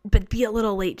 but be a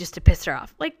little late just to piss her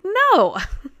off? Like, no.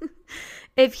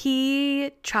 If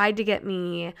he tried to get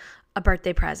me a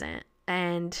birthday present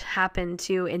and happened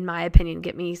to, in my opinion,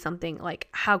 get me something, like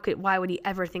why would he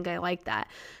ever think I like that?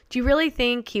 Do you really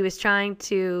think he was trying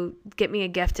to get me a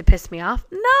gift to piss me off?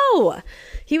 No,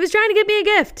 he was trying to get me a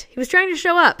gift. He was trying to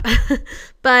show up.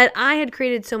 But I had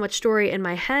created so much story in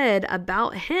my head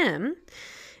about him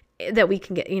that we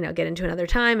can get into another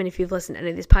time. And if you've listened to any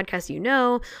of these podcasts,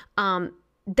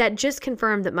 that just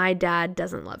confirmed that my dad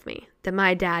doesn't love me, that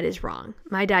my dad is wrong.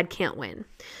 My dad can't win.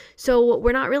 So what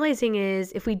we're not realizing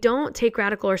is if we don't take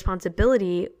radical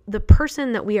responsibility, the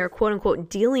person that we are quote unquote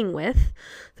dealing with,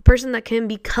 the person that can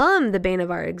become the bane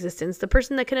of our existence, the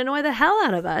person that can annoy the hell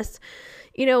out of us,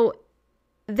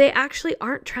 they actually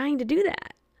aren't trying to do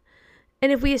that.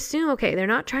 And if we assume, okay, they're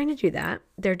not trying to do that,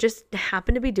 they're just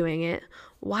happen to be doing it,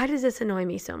 why does this annoy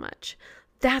me so much?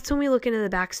 That's when we look into the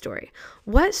backstory.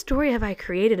 What story have I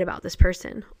created about this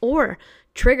person? Or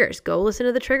triggers. Go listen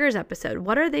to the triggers episode.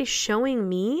 What are they showing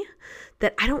me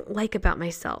that I don't like about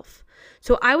myself?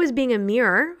 So I was being a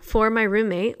mirror for my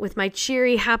roommate with my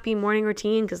cheery, happy morning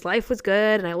routine because life was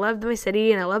good and I loved my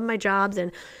city and I loved my jobs.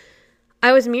 And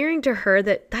I was mirroring to her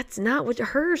that that's not what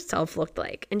her self looked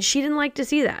like. And she didn't like to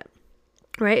see that.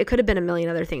 Right? It could have been a million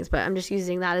other things, but I'm just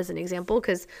using that as an example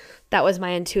because that was my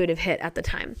intuitive hit at the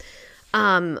time.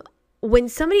 When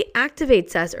somebody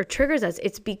activates us or triggers us,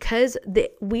 it's because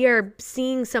we are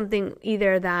seeing something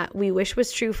either that we wish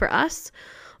was true for us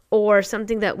or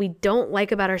something that we don't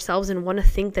like about ourselves and want to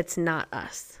think that's not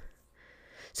us.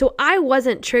 So I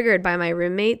wasn't triggered by my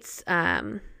roommate's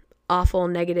awful,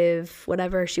 negative,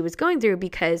 whatever she was going through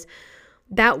because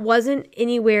that wasn't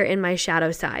anywhere in my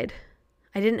shadow side.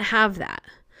 I didn't have that.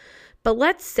 But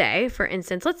let's say, for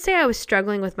instance, I was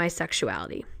struggling with my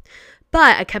sexuality.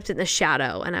 But I kept it in the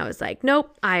shadow and I was like,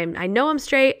 nope, I know I'm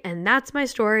straight and that's my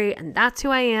story and that's who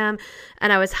I am.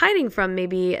 And I was hiding from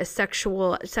maybe a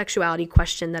sexuality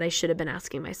question that I should have been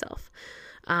asking myself.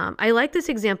 I like this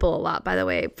example a lot, by the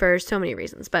way, for so many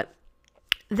reasons. But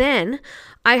then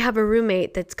I have a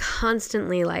roommate that's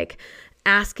constantly like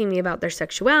asking me about their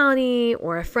sexuality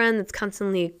or a friend that's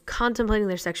constantly contemplating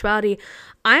their sexuality.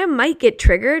 I might get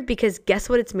triggered because guess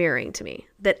what it's mirroring to me?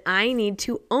 That I need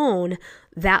to own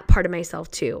that part of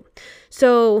myself too.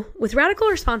 So with radical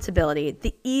responsibility,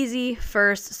 the easy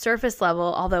first surface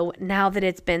level, although now that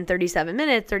it's been 38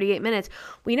 minutes,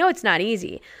 we know it's not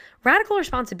easy. Radical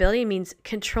responsibility means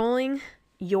controlling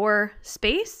your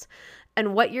space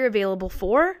and what you're available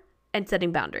for and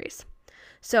setting boundaries.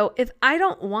 So if I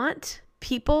don't want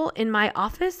people in my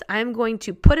office, I'm going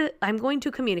to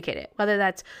communicate it, whether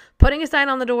that's putting a sign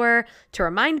on the door to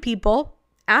remind people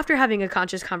after having a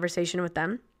conscious conversation with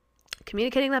them,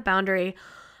 communicating that boundary.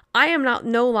 I am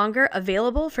no longer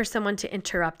available for someone to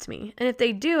interrupt me. And if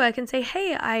they do, I can say,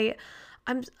 hey,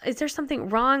 is there something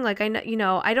wrong? Like, I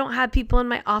know, I don't have people in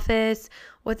my office.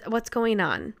 What's going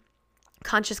on?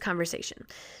 Conscious conversation.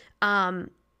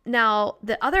 Now,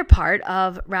 the other part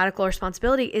of radical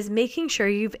responsibility is making sure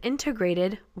you've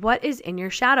integrated what is in your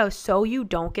shadow so you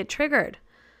don't get triggered.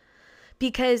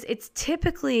 Because it's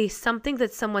typically something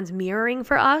that someone's mirroring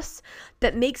for us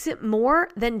that makes it more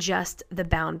than just the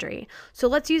boundary. So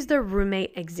let's use the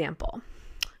roommate example.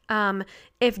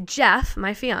 If Jeff,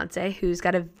 my fiance, who's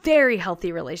got a very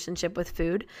healthy relationship with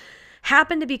food,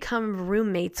 happened to become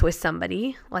roommates with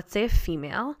somebody, let's say a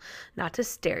female, not to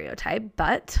stereotype,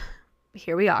 but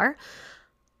here we are,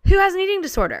 who has an eating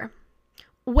disorder,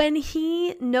 when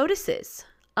he notices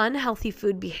unhealthy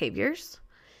food behaviors,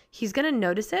 he's going to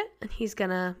notice it and he's going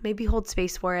to maybe hold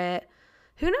space for it.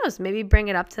 Who knows? Maybe bring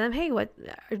it up to them. Hey,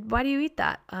 why do you eat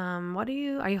that? Are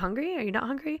you hungry? Are you not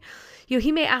hungry?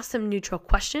 He may ask some neutral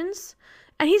questions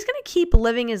and he's going to keep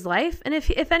living his life. And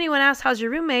if anyone asks, how's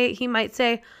your roommate? He might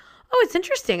say, oh, it's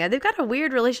interesting. They've got a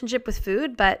weird relationship with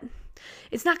food, but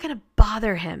it's not going to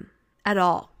bother him at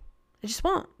all. It just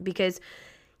won't, because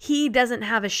he doesn't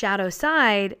have a shadow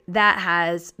side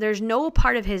there's no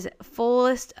part of his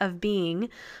fullest of being,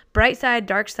 bright side,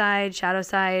 dark side, shadow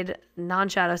side,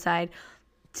 non-shadow side,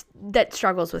 that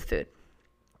struggles with food.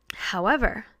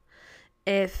 However,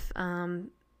 if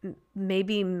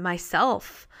maybe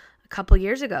myself a couple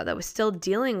years ago that was still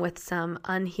dealing with some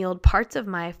unhealed parts of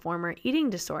my former eating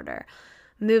disorder,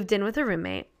 moved in with a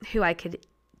roommate who I could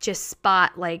just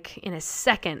spot like in a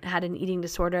second had an eating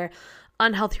disorder,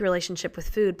 unhealthy relationship with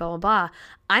food, blah, blah, blah,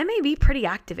 I may be pretty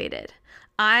activated.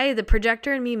 The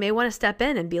projector in me may want to step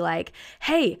in and be like,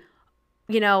 hey,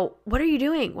 what are you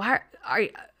doing? Why are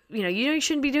you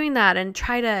shouldn't be doing that, and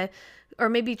try to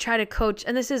coach.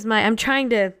 And this is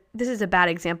a bad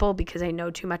example because I know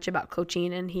too much about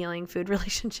coaching and healing food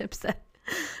relationships that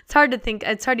it's hard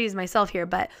to use myself here,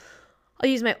 but I'll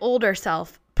use my older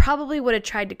self. Probably would have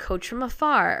tried to coach from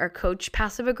afar or coach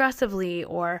passive aggressively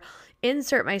or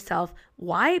insert myself.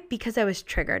 Why? Because I was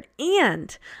triggered,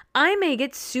 and I may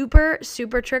get super,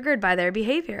 super triggered by their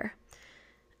behavior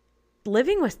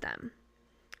living with them.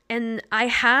 And I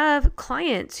have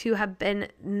clients who have been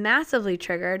massively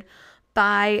triggered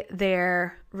by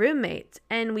their roommates.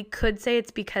 And we could say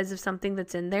it's because of something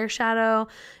that's in their shadow.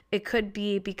 It could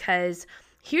be because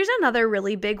here's another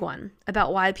really big one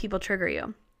about why people trigger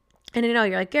you. And I know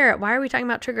you're like, Garrett, why are we talking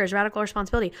about triggers, radical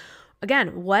responsibility?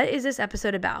 Again, what is this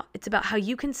episode about? It's about how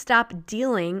you can stop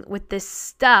dealing with this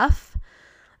stuff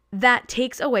that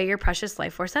takes away your precious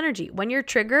life force energy. When you're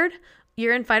triggered,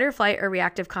 you're in fight or flight or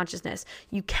reactive consciousness.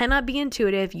 You cannot be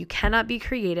intuitive. You cannot be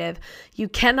creative. You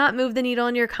cannot move the needle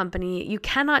in your company. You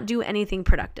cannot do anything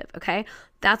productive, okay?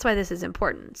 That's why this is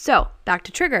important. So back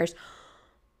to triggers.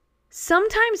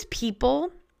 Sometimes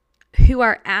people who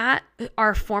are at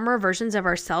our former versions of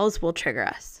ourselves will trigger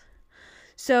us.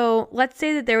 So let's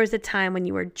say that there was a time when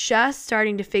you were just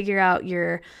starting to figure out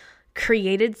your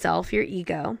created self, your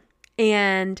ego,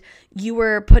 and you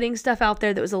were putting stuff out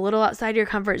there that was a little outside your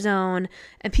comfort zone,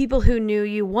 and people who knew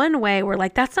you one way were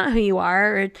like, that's not who you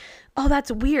are, or, oh,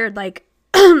 that's weird. Like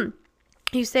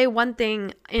you say one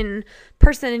thing in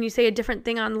person and you say a different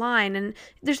thing online, and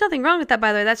there's nothing wrong with that,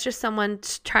 by the way. That's just someone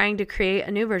trying to create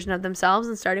a new version of themselves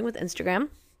and starting with Instagram.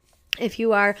 If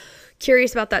you are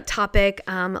curious about that topic,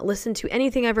 listen to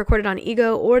anything I've recorded on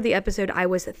ego or the episode I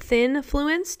was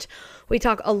thin-fluenced. We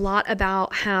talk a lot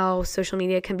about how social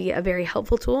media can be a very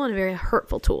helpful tool and a very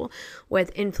hurtful tool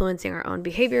with influencing our own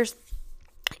behaviors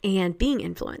and being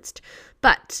influenced.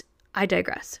 But I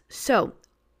digress. So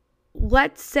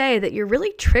let's say that you're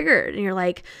really triggered and you're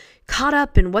like caught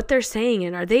up in what they're saying,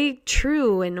 and are they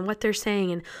true in what they're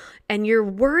saying, and you're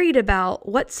worried about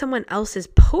what someone else is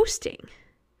posting.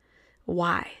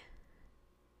 Why?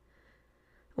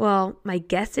 Well, my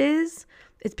guess is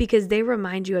it's because they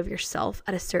remind you of yourself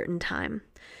at a certain time,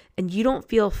 and you don't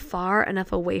feel far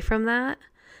enough away from that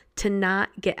to not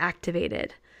get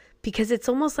activated, because it's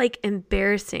almost like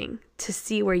embarrassing to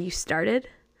see where you started,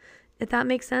 if that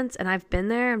makes sense. And I've been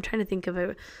there. I'm trying to think of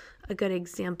a good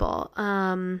example.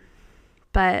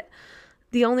 But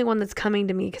the only one that's coming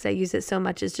to me, because I use it so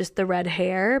much, is just the red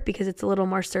hair, because it's a little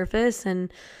more surface.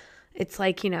 And it's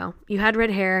like, you had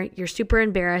red hair, you're super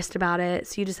embarrassed about it,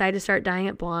 so you decide to start dyeing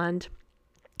it blonde.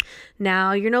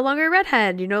 Now you're no longer a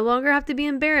redhead. You no longer have to be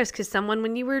embarrassed because someone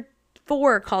when you were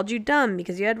 4 called you dumb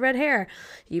because you had red hair.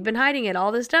 You've been hiding it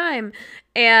all this time.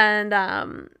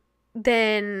 And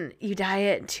then you dye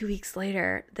it, and 2 weeks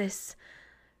later, this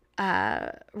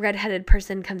redheaded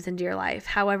person comes into your life,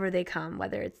 however they come,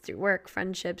 whether it's through work,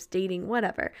 friendships, dating,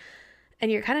 whatever.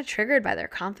 And you're kind of triggered by their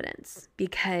confidence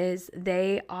because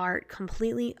they are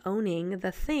completely owning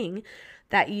the thing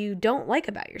that you don't like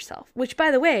about yourself. Which, by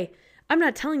the way, I'm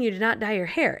not telling you to not dye your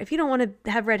hair. If you don't want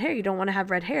to have red hair, you don't want to have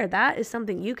red hair. That is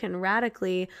something you can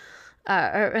radically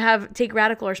take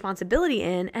radical responsibility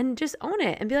in and just own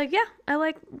it and be like, yeah, I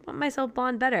like myself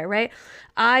blonde better, right?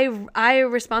 I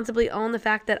responsibly own the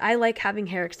fact that I like having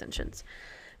hair extensions.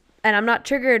 And I'm not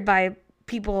triggered by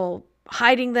people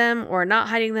hiding them or not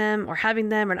hiding them or having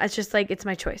them, or it's just like, it's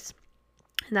my choice.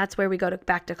 And that's where we go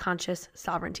back to conscious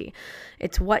sovereignty.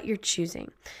 It's what you're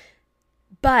choosing.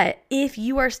 But if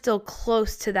you are still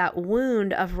close to that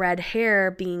wound of red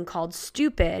hair being called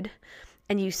stupid,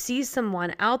 and you see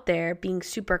someone out there being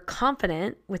super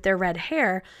confident with their red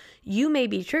hair, you may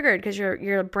be triggered because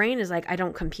your brain is like, I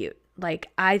don't compute. Like,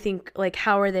 I think, like,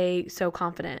 how are they so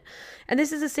confident? And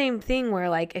this is the same thing where,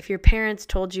 like, if your parents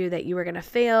told you that you were going to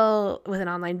fail with an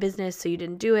online business, so you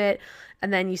didn't do it,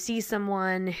 and then you see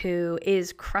someone who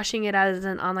is crushing it as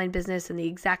an online business and the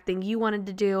exact thing you wanted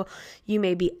to do, you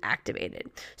may be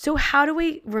activated. So how do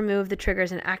we remove the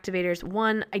triggers and activators?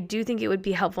 One, I do think it would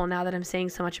be helpful, now that I'm saying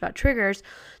so much about triggers,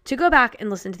 to go back and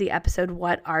listen to the episode,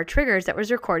 What Are Triggers, that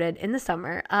was recorded in the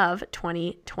summer of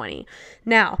 2020.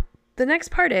 Now, the next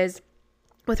part is,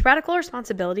 with radical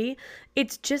responsibility,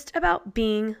 it's just about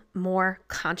being more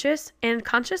conscious and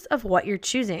conscious of what you're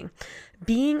choosing.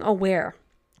 Being aware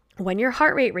when your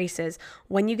heart rate races,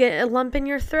 when you get a lump in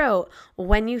your throat,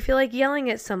 when you feel like yelling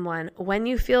at someone, when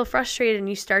you feel frustrated and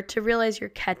you start to realize you're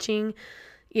catching,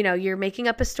 you're making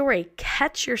up a story.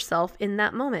 Catch yourself in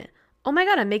that moment. Oh my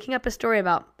God, I'm making up a story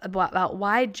about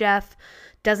why Jeff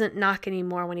doesn't knock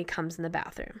anymore when he comes in the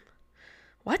bathroom.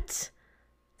 What?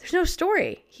 There's no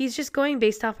story. He's just going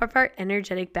based off of our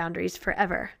energetic boundaries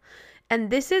forever.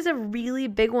 And this is a really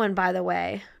big one, by the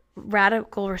way,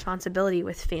 radical responsibility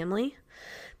with family,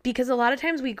 because a lot of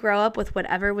times we grow up with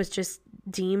whatever was just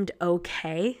deemed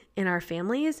okay in our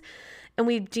families, and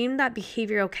we deem that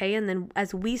behavior okay. And then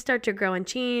as we start to grow and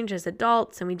change as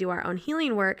adults and we do our own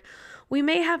healing work, we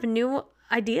may have new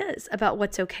ideas about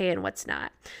what's okay and what's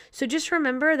not. So just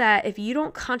remember that if you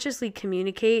don't consciously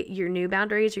communicate your new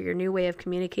boundaries or your new way of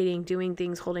communicating, doing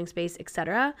things, holding space,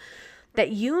 etc.,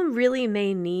 that you really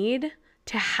may need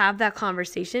to have that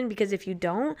conversation, because if you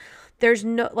don't, there's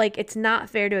no, like, it's not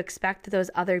fair to expect that those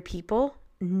other people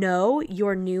know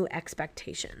your new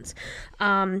expectations.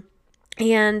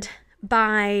 And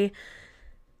by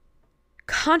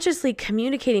consciously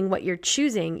communicating what you're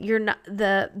choosing, you're not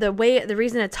the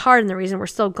reason it's hard and the reason we're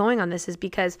still going on this is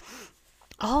because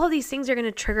all of these things are going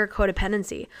to trigger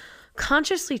codependency.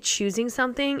 Consciously choosing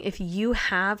something, if you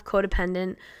have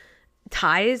codependent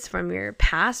ties from your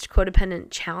past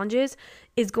codependent challenges,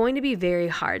 is going to be very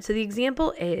hard. So the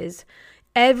example is,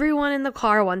 everyone in the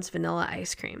car wants vanilla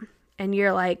ice cream, and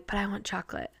you're like, but I want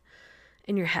chocolate,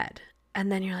 in your head.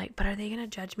 And then you're like, but are they going to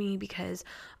judge me because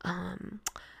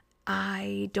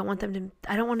I don't want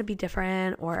to be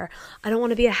different, or I don't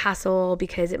want to be a hassle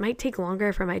because it might take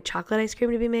longer for my chocolate ice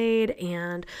cream to be made,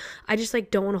 and I just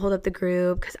don't want to hold up the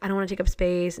group because I don't want to take up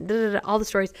space, all the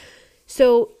stories.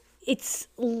 So it's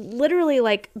literally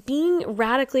like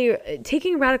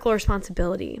taking radical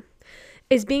responsibility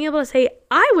is being able to say,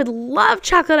 I would love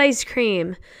chocolate ice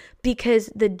cream,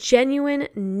 because the genuine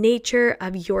nature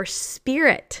of your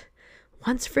spirit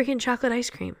wants freaking chocolate ice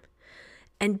cream,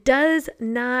 and does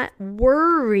not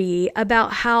worry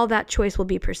about how that choice will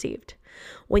be perceived.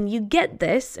 When you get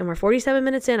this, and we're 47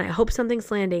 minutes in, I hope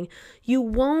something's landing, you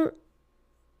won't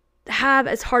have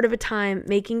as hard of a time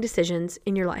making decisions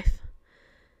in your life.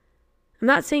 I'm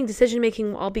not saying decision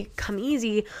making will all become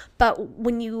easy, but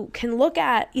when you can look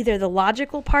at either the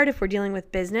logical part, if we're dealing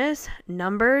with business,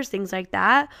 numbers, things like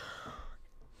that,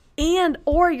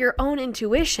 or your own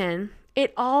intuition,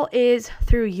 it all is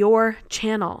through your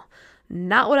channel.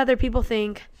 Not what other people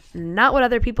think, not what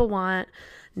other people want,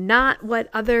 not what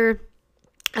other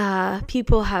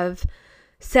people have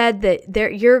said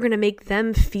that you're going to make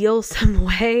them feel some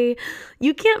way.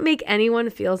 You can't make anyone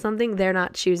feel something they're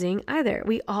not choosing either.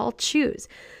 We all choose.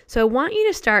 So I want you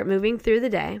to start moving through the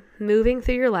day, moving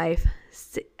through your life,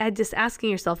 and just asking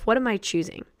yourself, what am I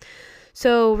choosing?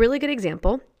 So really good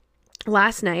example.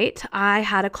 Last night, I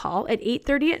had a call at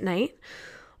 8:30 at night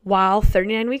while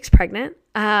 39 weeks pregnant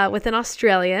with an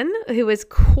Australian who was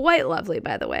quite lovely,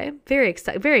 by the way. Very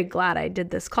excited, very glad I did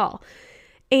this call.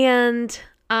 And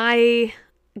I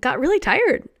got really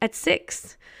tired at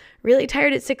 6. Really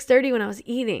tired at 6:30 when I was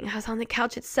eating. I was on the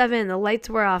couch at 7. The lights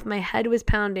were off. My head was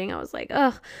pounding. I was like,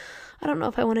 ugh, I don't know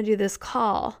if I want to do this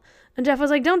call. And Jeff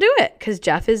was like, don't do it, because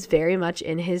Jeff is very much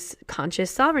in his conscious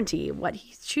sovereignty, what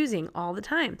he's choosing all the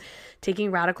time,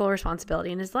 taking radical responsibility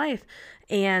in his life.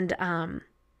 And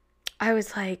I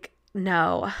was like,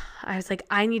 no. I was like,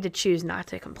 I need to choose not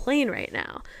to complain right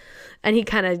now. And he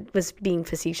kind of was being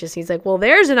facetious. He's like, well,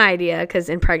 there's an idea, because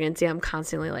in pregnancy, I'm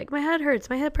constantly like, my head hurts.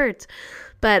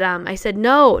 But I said,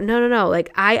 no. Like,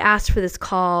 I asked for this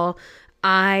call.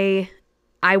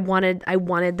 I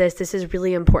wanted this. This is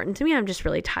really important to me. I'm just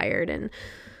really tired. And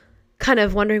kind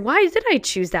of wondering, why did I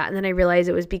choose that? And then I realized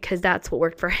it was because that's what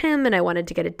worked for him and I wanted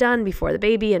to get it done before the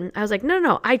baby. And I was like,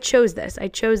 no, I chose this.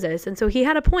 And so he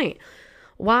had a point.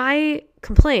 Why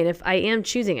complain if I am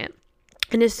choosing it?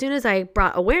 And as soon as I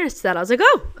brought awareness to that, I was like,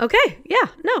 oh, okay, yeah,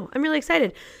 no, I'm really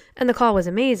excited. And the call was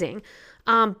amazing.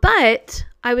 But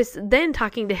I was then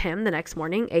talking to him the next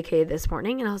morning, aka this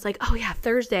morning, and I was like, oh yeah,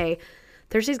 Thursday's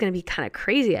going to be kind of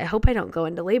crazy. I hope I don't go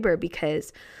into labor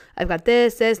because I've got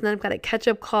this, and then I've got a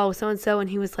catch-up call with so-and-so. And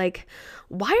he was like,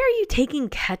 why are you taking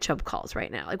catch-up calls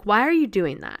right now? Like, why are you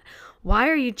doing that? Why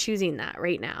are you choosing that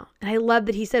right now? And I love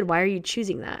that he said, why are you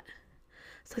choosing that?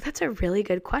 It's like, that's a really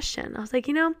good question. I was like,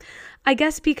 I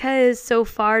guess because so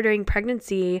far during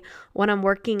pregnancy, when I'm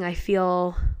working, I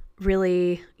feel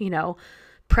really,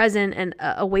 present and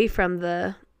away from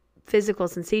the physical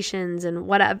sensations and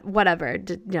whatever,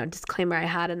 disclaimer I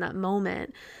had in that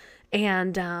moment.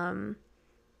 And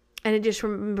it just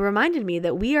reminded me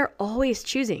that we are always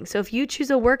choosing. So if you choose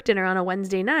a work dinner on a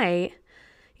Wednesday night,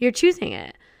 you're choosing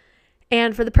it.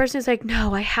 And for the person who's like,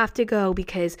 no, I have to go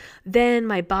because then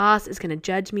my boss is going to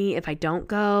judge me if I don't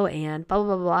go and blah,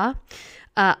 blah, blah, blah.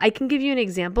 I can give you an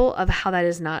example of how that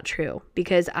is not true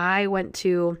because I went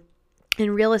to,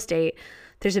 in real estate,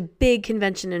 there's a big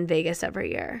convention in Vegas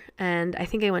every year. And I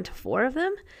think I went to 4 of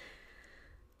them,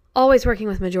 always working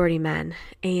with majority men.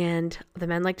 And the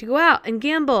men like to go out and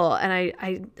gamble. And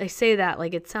I say that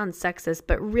like it sounds sexist,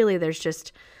 but really there's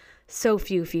just so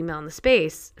few females in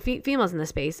the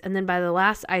space. And then by the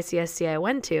last ICSC I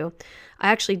went to,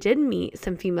 I actually did meet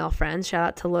some female friends. Shout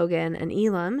out to Logan and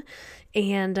Elam.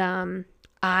 And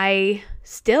I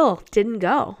still didn't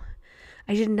go.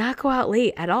 I did not go out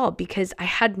late at all because I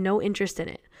had no interest in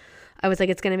it. I was like,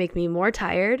 it's going to make me more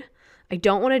tired. I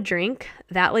don't want to drink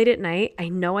that late at night. I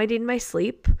know I need my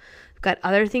sleep. I've got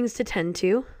other things to tend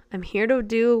to. I'm here to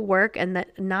do work and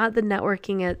not the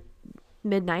networking at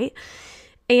midnight.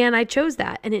 And I chose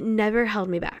that, and it never held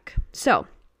me back. So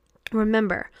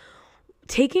remember,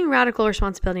 taking radical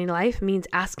responsibility in life means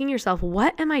asking yourself,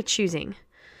 what am I choosing?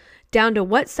 Down to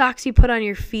what socks you put on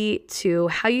your feet, to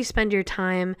how you spend your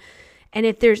time. And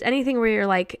if there's anything where you're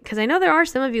like, because I know there are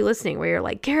some of you listening where you're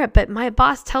like, Garrett, but my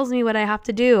boss tells me what I have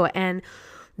to do, and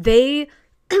they,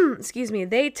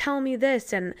 they tell me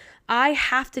this, and I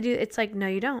have to do, it's like, no,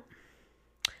 you don't.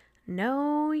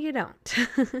 No, you don't.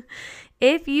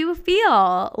 If you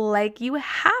feel like you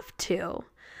have to,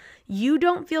 you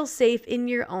don't feel safe in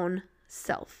your own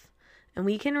self. And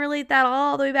we can relate that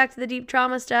all the way back to the deep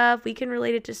trauma stuff. We can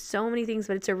relate it to so many things,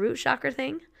 but it's a root chakra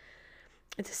thing.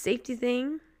 It's a safety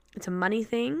thing. It's a money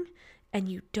thing. And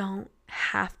you don't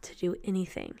have to do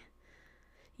anything.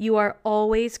 You are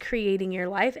always creating your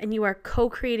life, and you are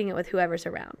co-creating it with whoever's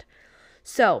around.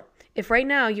 So if right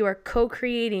now you are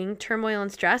co-creating turmoil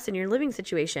and stress in your living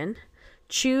situation,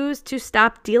 choose to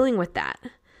stop dealing with that.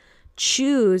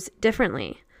 Choose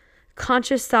differently.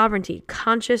 Conscious sovereignty,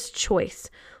 conscious choice.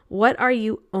 What are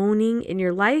you owning in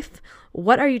your life?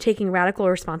 What are you taking radical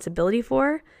responsibility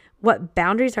for? What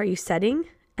boundaries are you setting?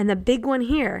 And the big one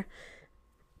here,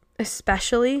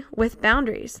 especially with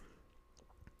boundaries,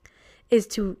 is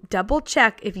to double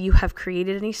check if you have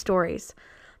created any stories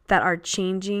that are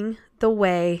changing the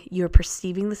way you're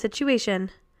perceiving the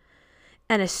situation,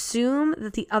 and assume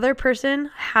that the other person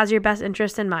has your best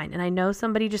interest in mind. And I know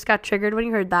somebody just got triggered when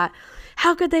you heard that.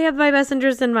 How could they have my best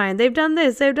interest in mind? They've done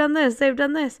this, they've done this, they've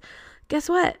done this. Guess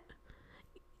what?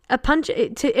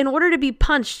 In order to be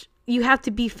punched, you have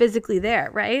to be physically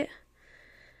there, right?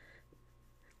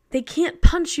 They can't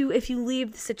punch you if you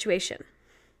leave the situation.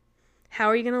 How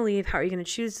are you going to leave? How are you going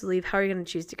to choose to leave? How are you going to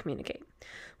choose to communicate?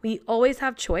 We always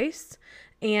have choice.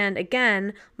 And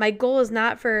again, my goal is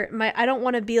not I don't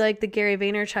want to be like the Gary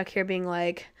Vaynerchuk here being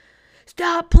like,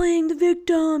 stop playing the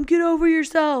victim, get over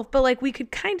yourself. But like, we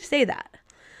could kind of say that.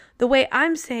 The way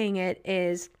I'm saying it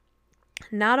is,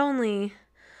 not only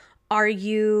are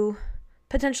you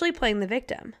potentially playing the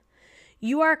victim,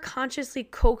 you are consciously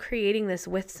co-creating this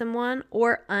with someone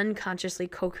or unconsciously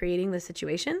co-creating the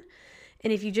situation.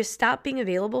 And if you just stop being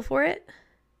available for it,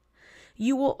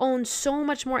 you will own so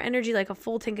much more energy, like a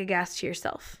full tank of gas, to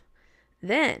yourself.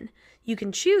 Then you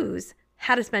can choose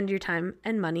how to spend your time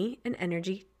and money and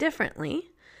energy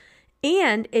differently.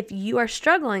 And if you are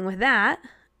struggling with that,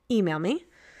 email me,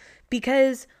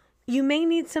 because you may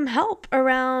need some help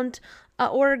around,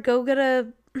 or go get a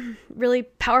really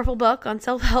powerful book on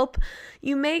self-help.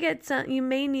 You may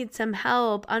need some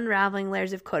help unraveling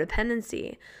layers of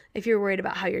codependency if you're worried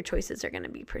about how your choices are going to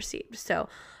be perceived. So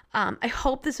I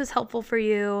hope this was helpful for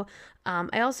you.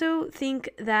 I also think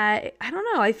that,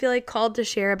 I feel like called to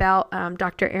share about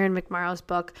Dr. Erin McMorrow's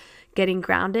book, Getting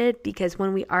Grounded, because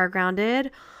when we are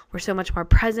grounded, We're so much more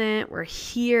present. We're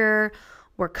here.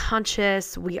 We're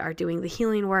conscious. We are doing the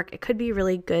healing work. It could be a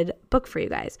really good book for you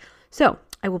guys. So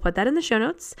I will put that in the show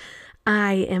notes.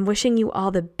 I am wishing you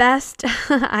all the best.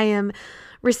 I am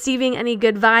receiving any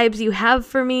good vibes you have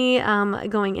for me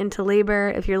going into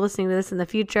labor. If you're listening to this in the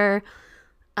future,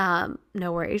 no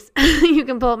worries. You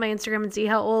can pull up my Instagram and see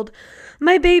how old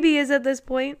my baby is at this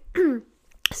point.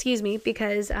 Excuse me,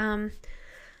 because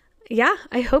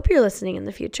I hope you're listening in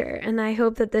the future, and I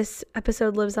hope that this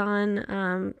episode lives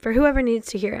on for whoever needs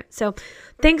to hear it. So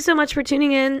thanks so much for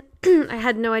tuning in. I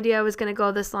had no idea I was going to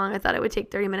go this long. I thought it would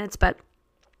take 30 minutes, but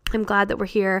I'm glad that we're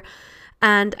here,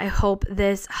 and I hope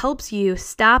this helps you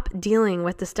stop dealing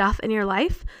with the stuff in your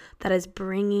life that is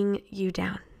bringing you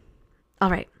down. All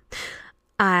right.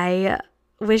 I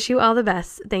wish you all the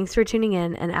best. Thanks for tuning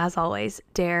in, and as always,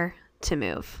 dare to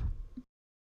move.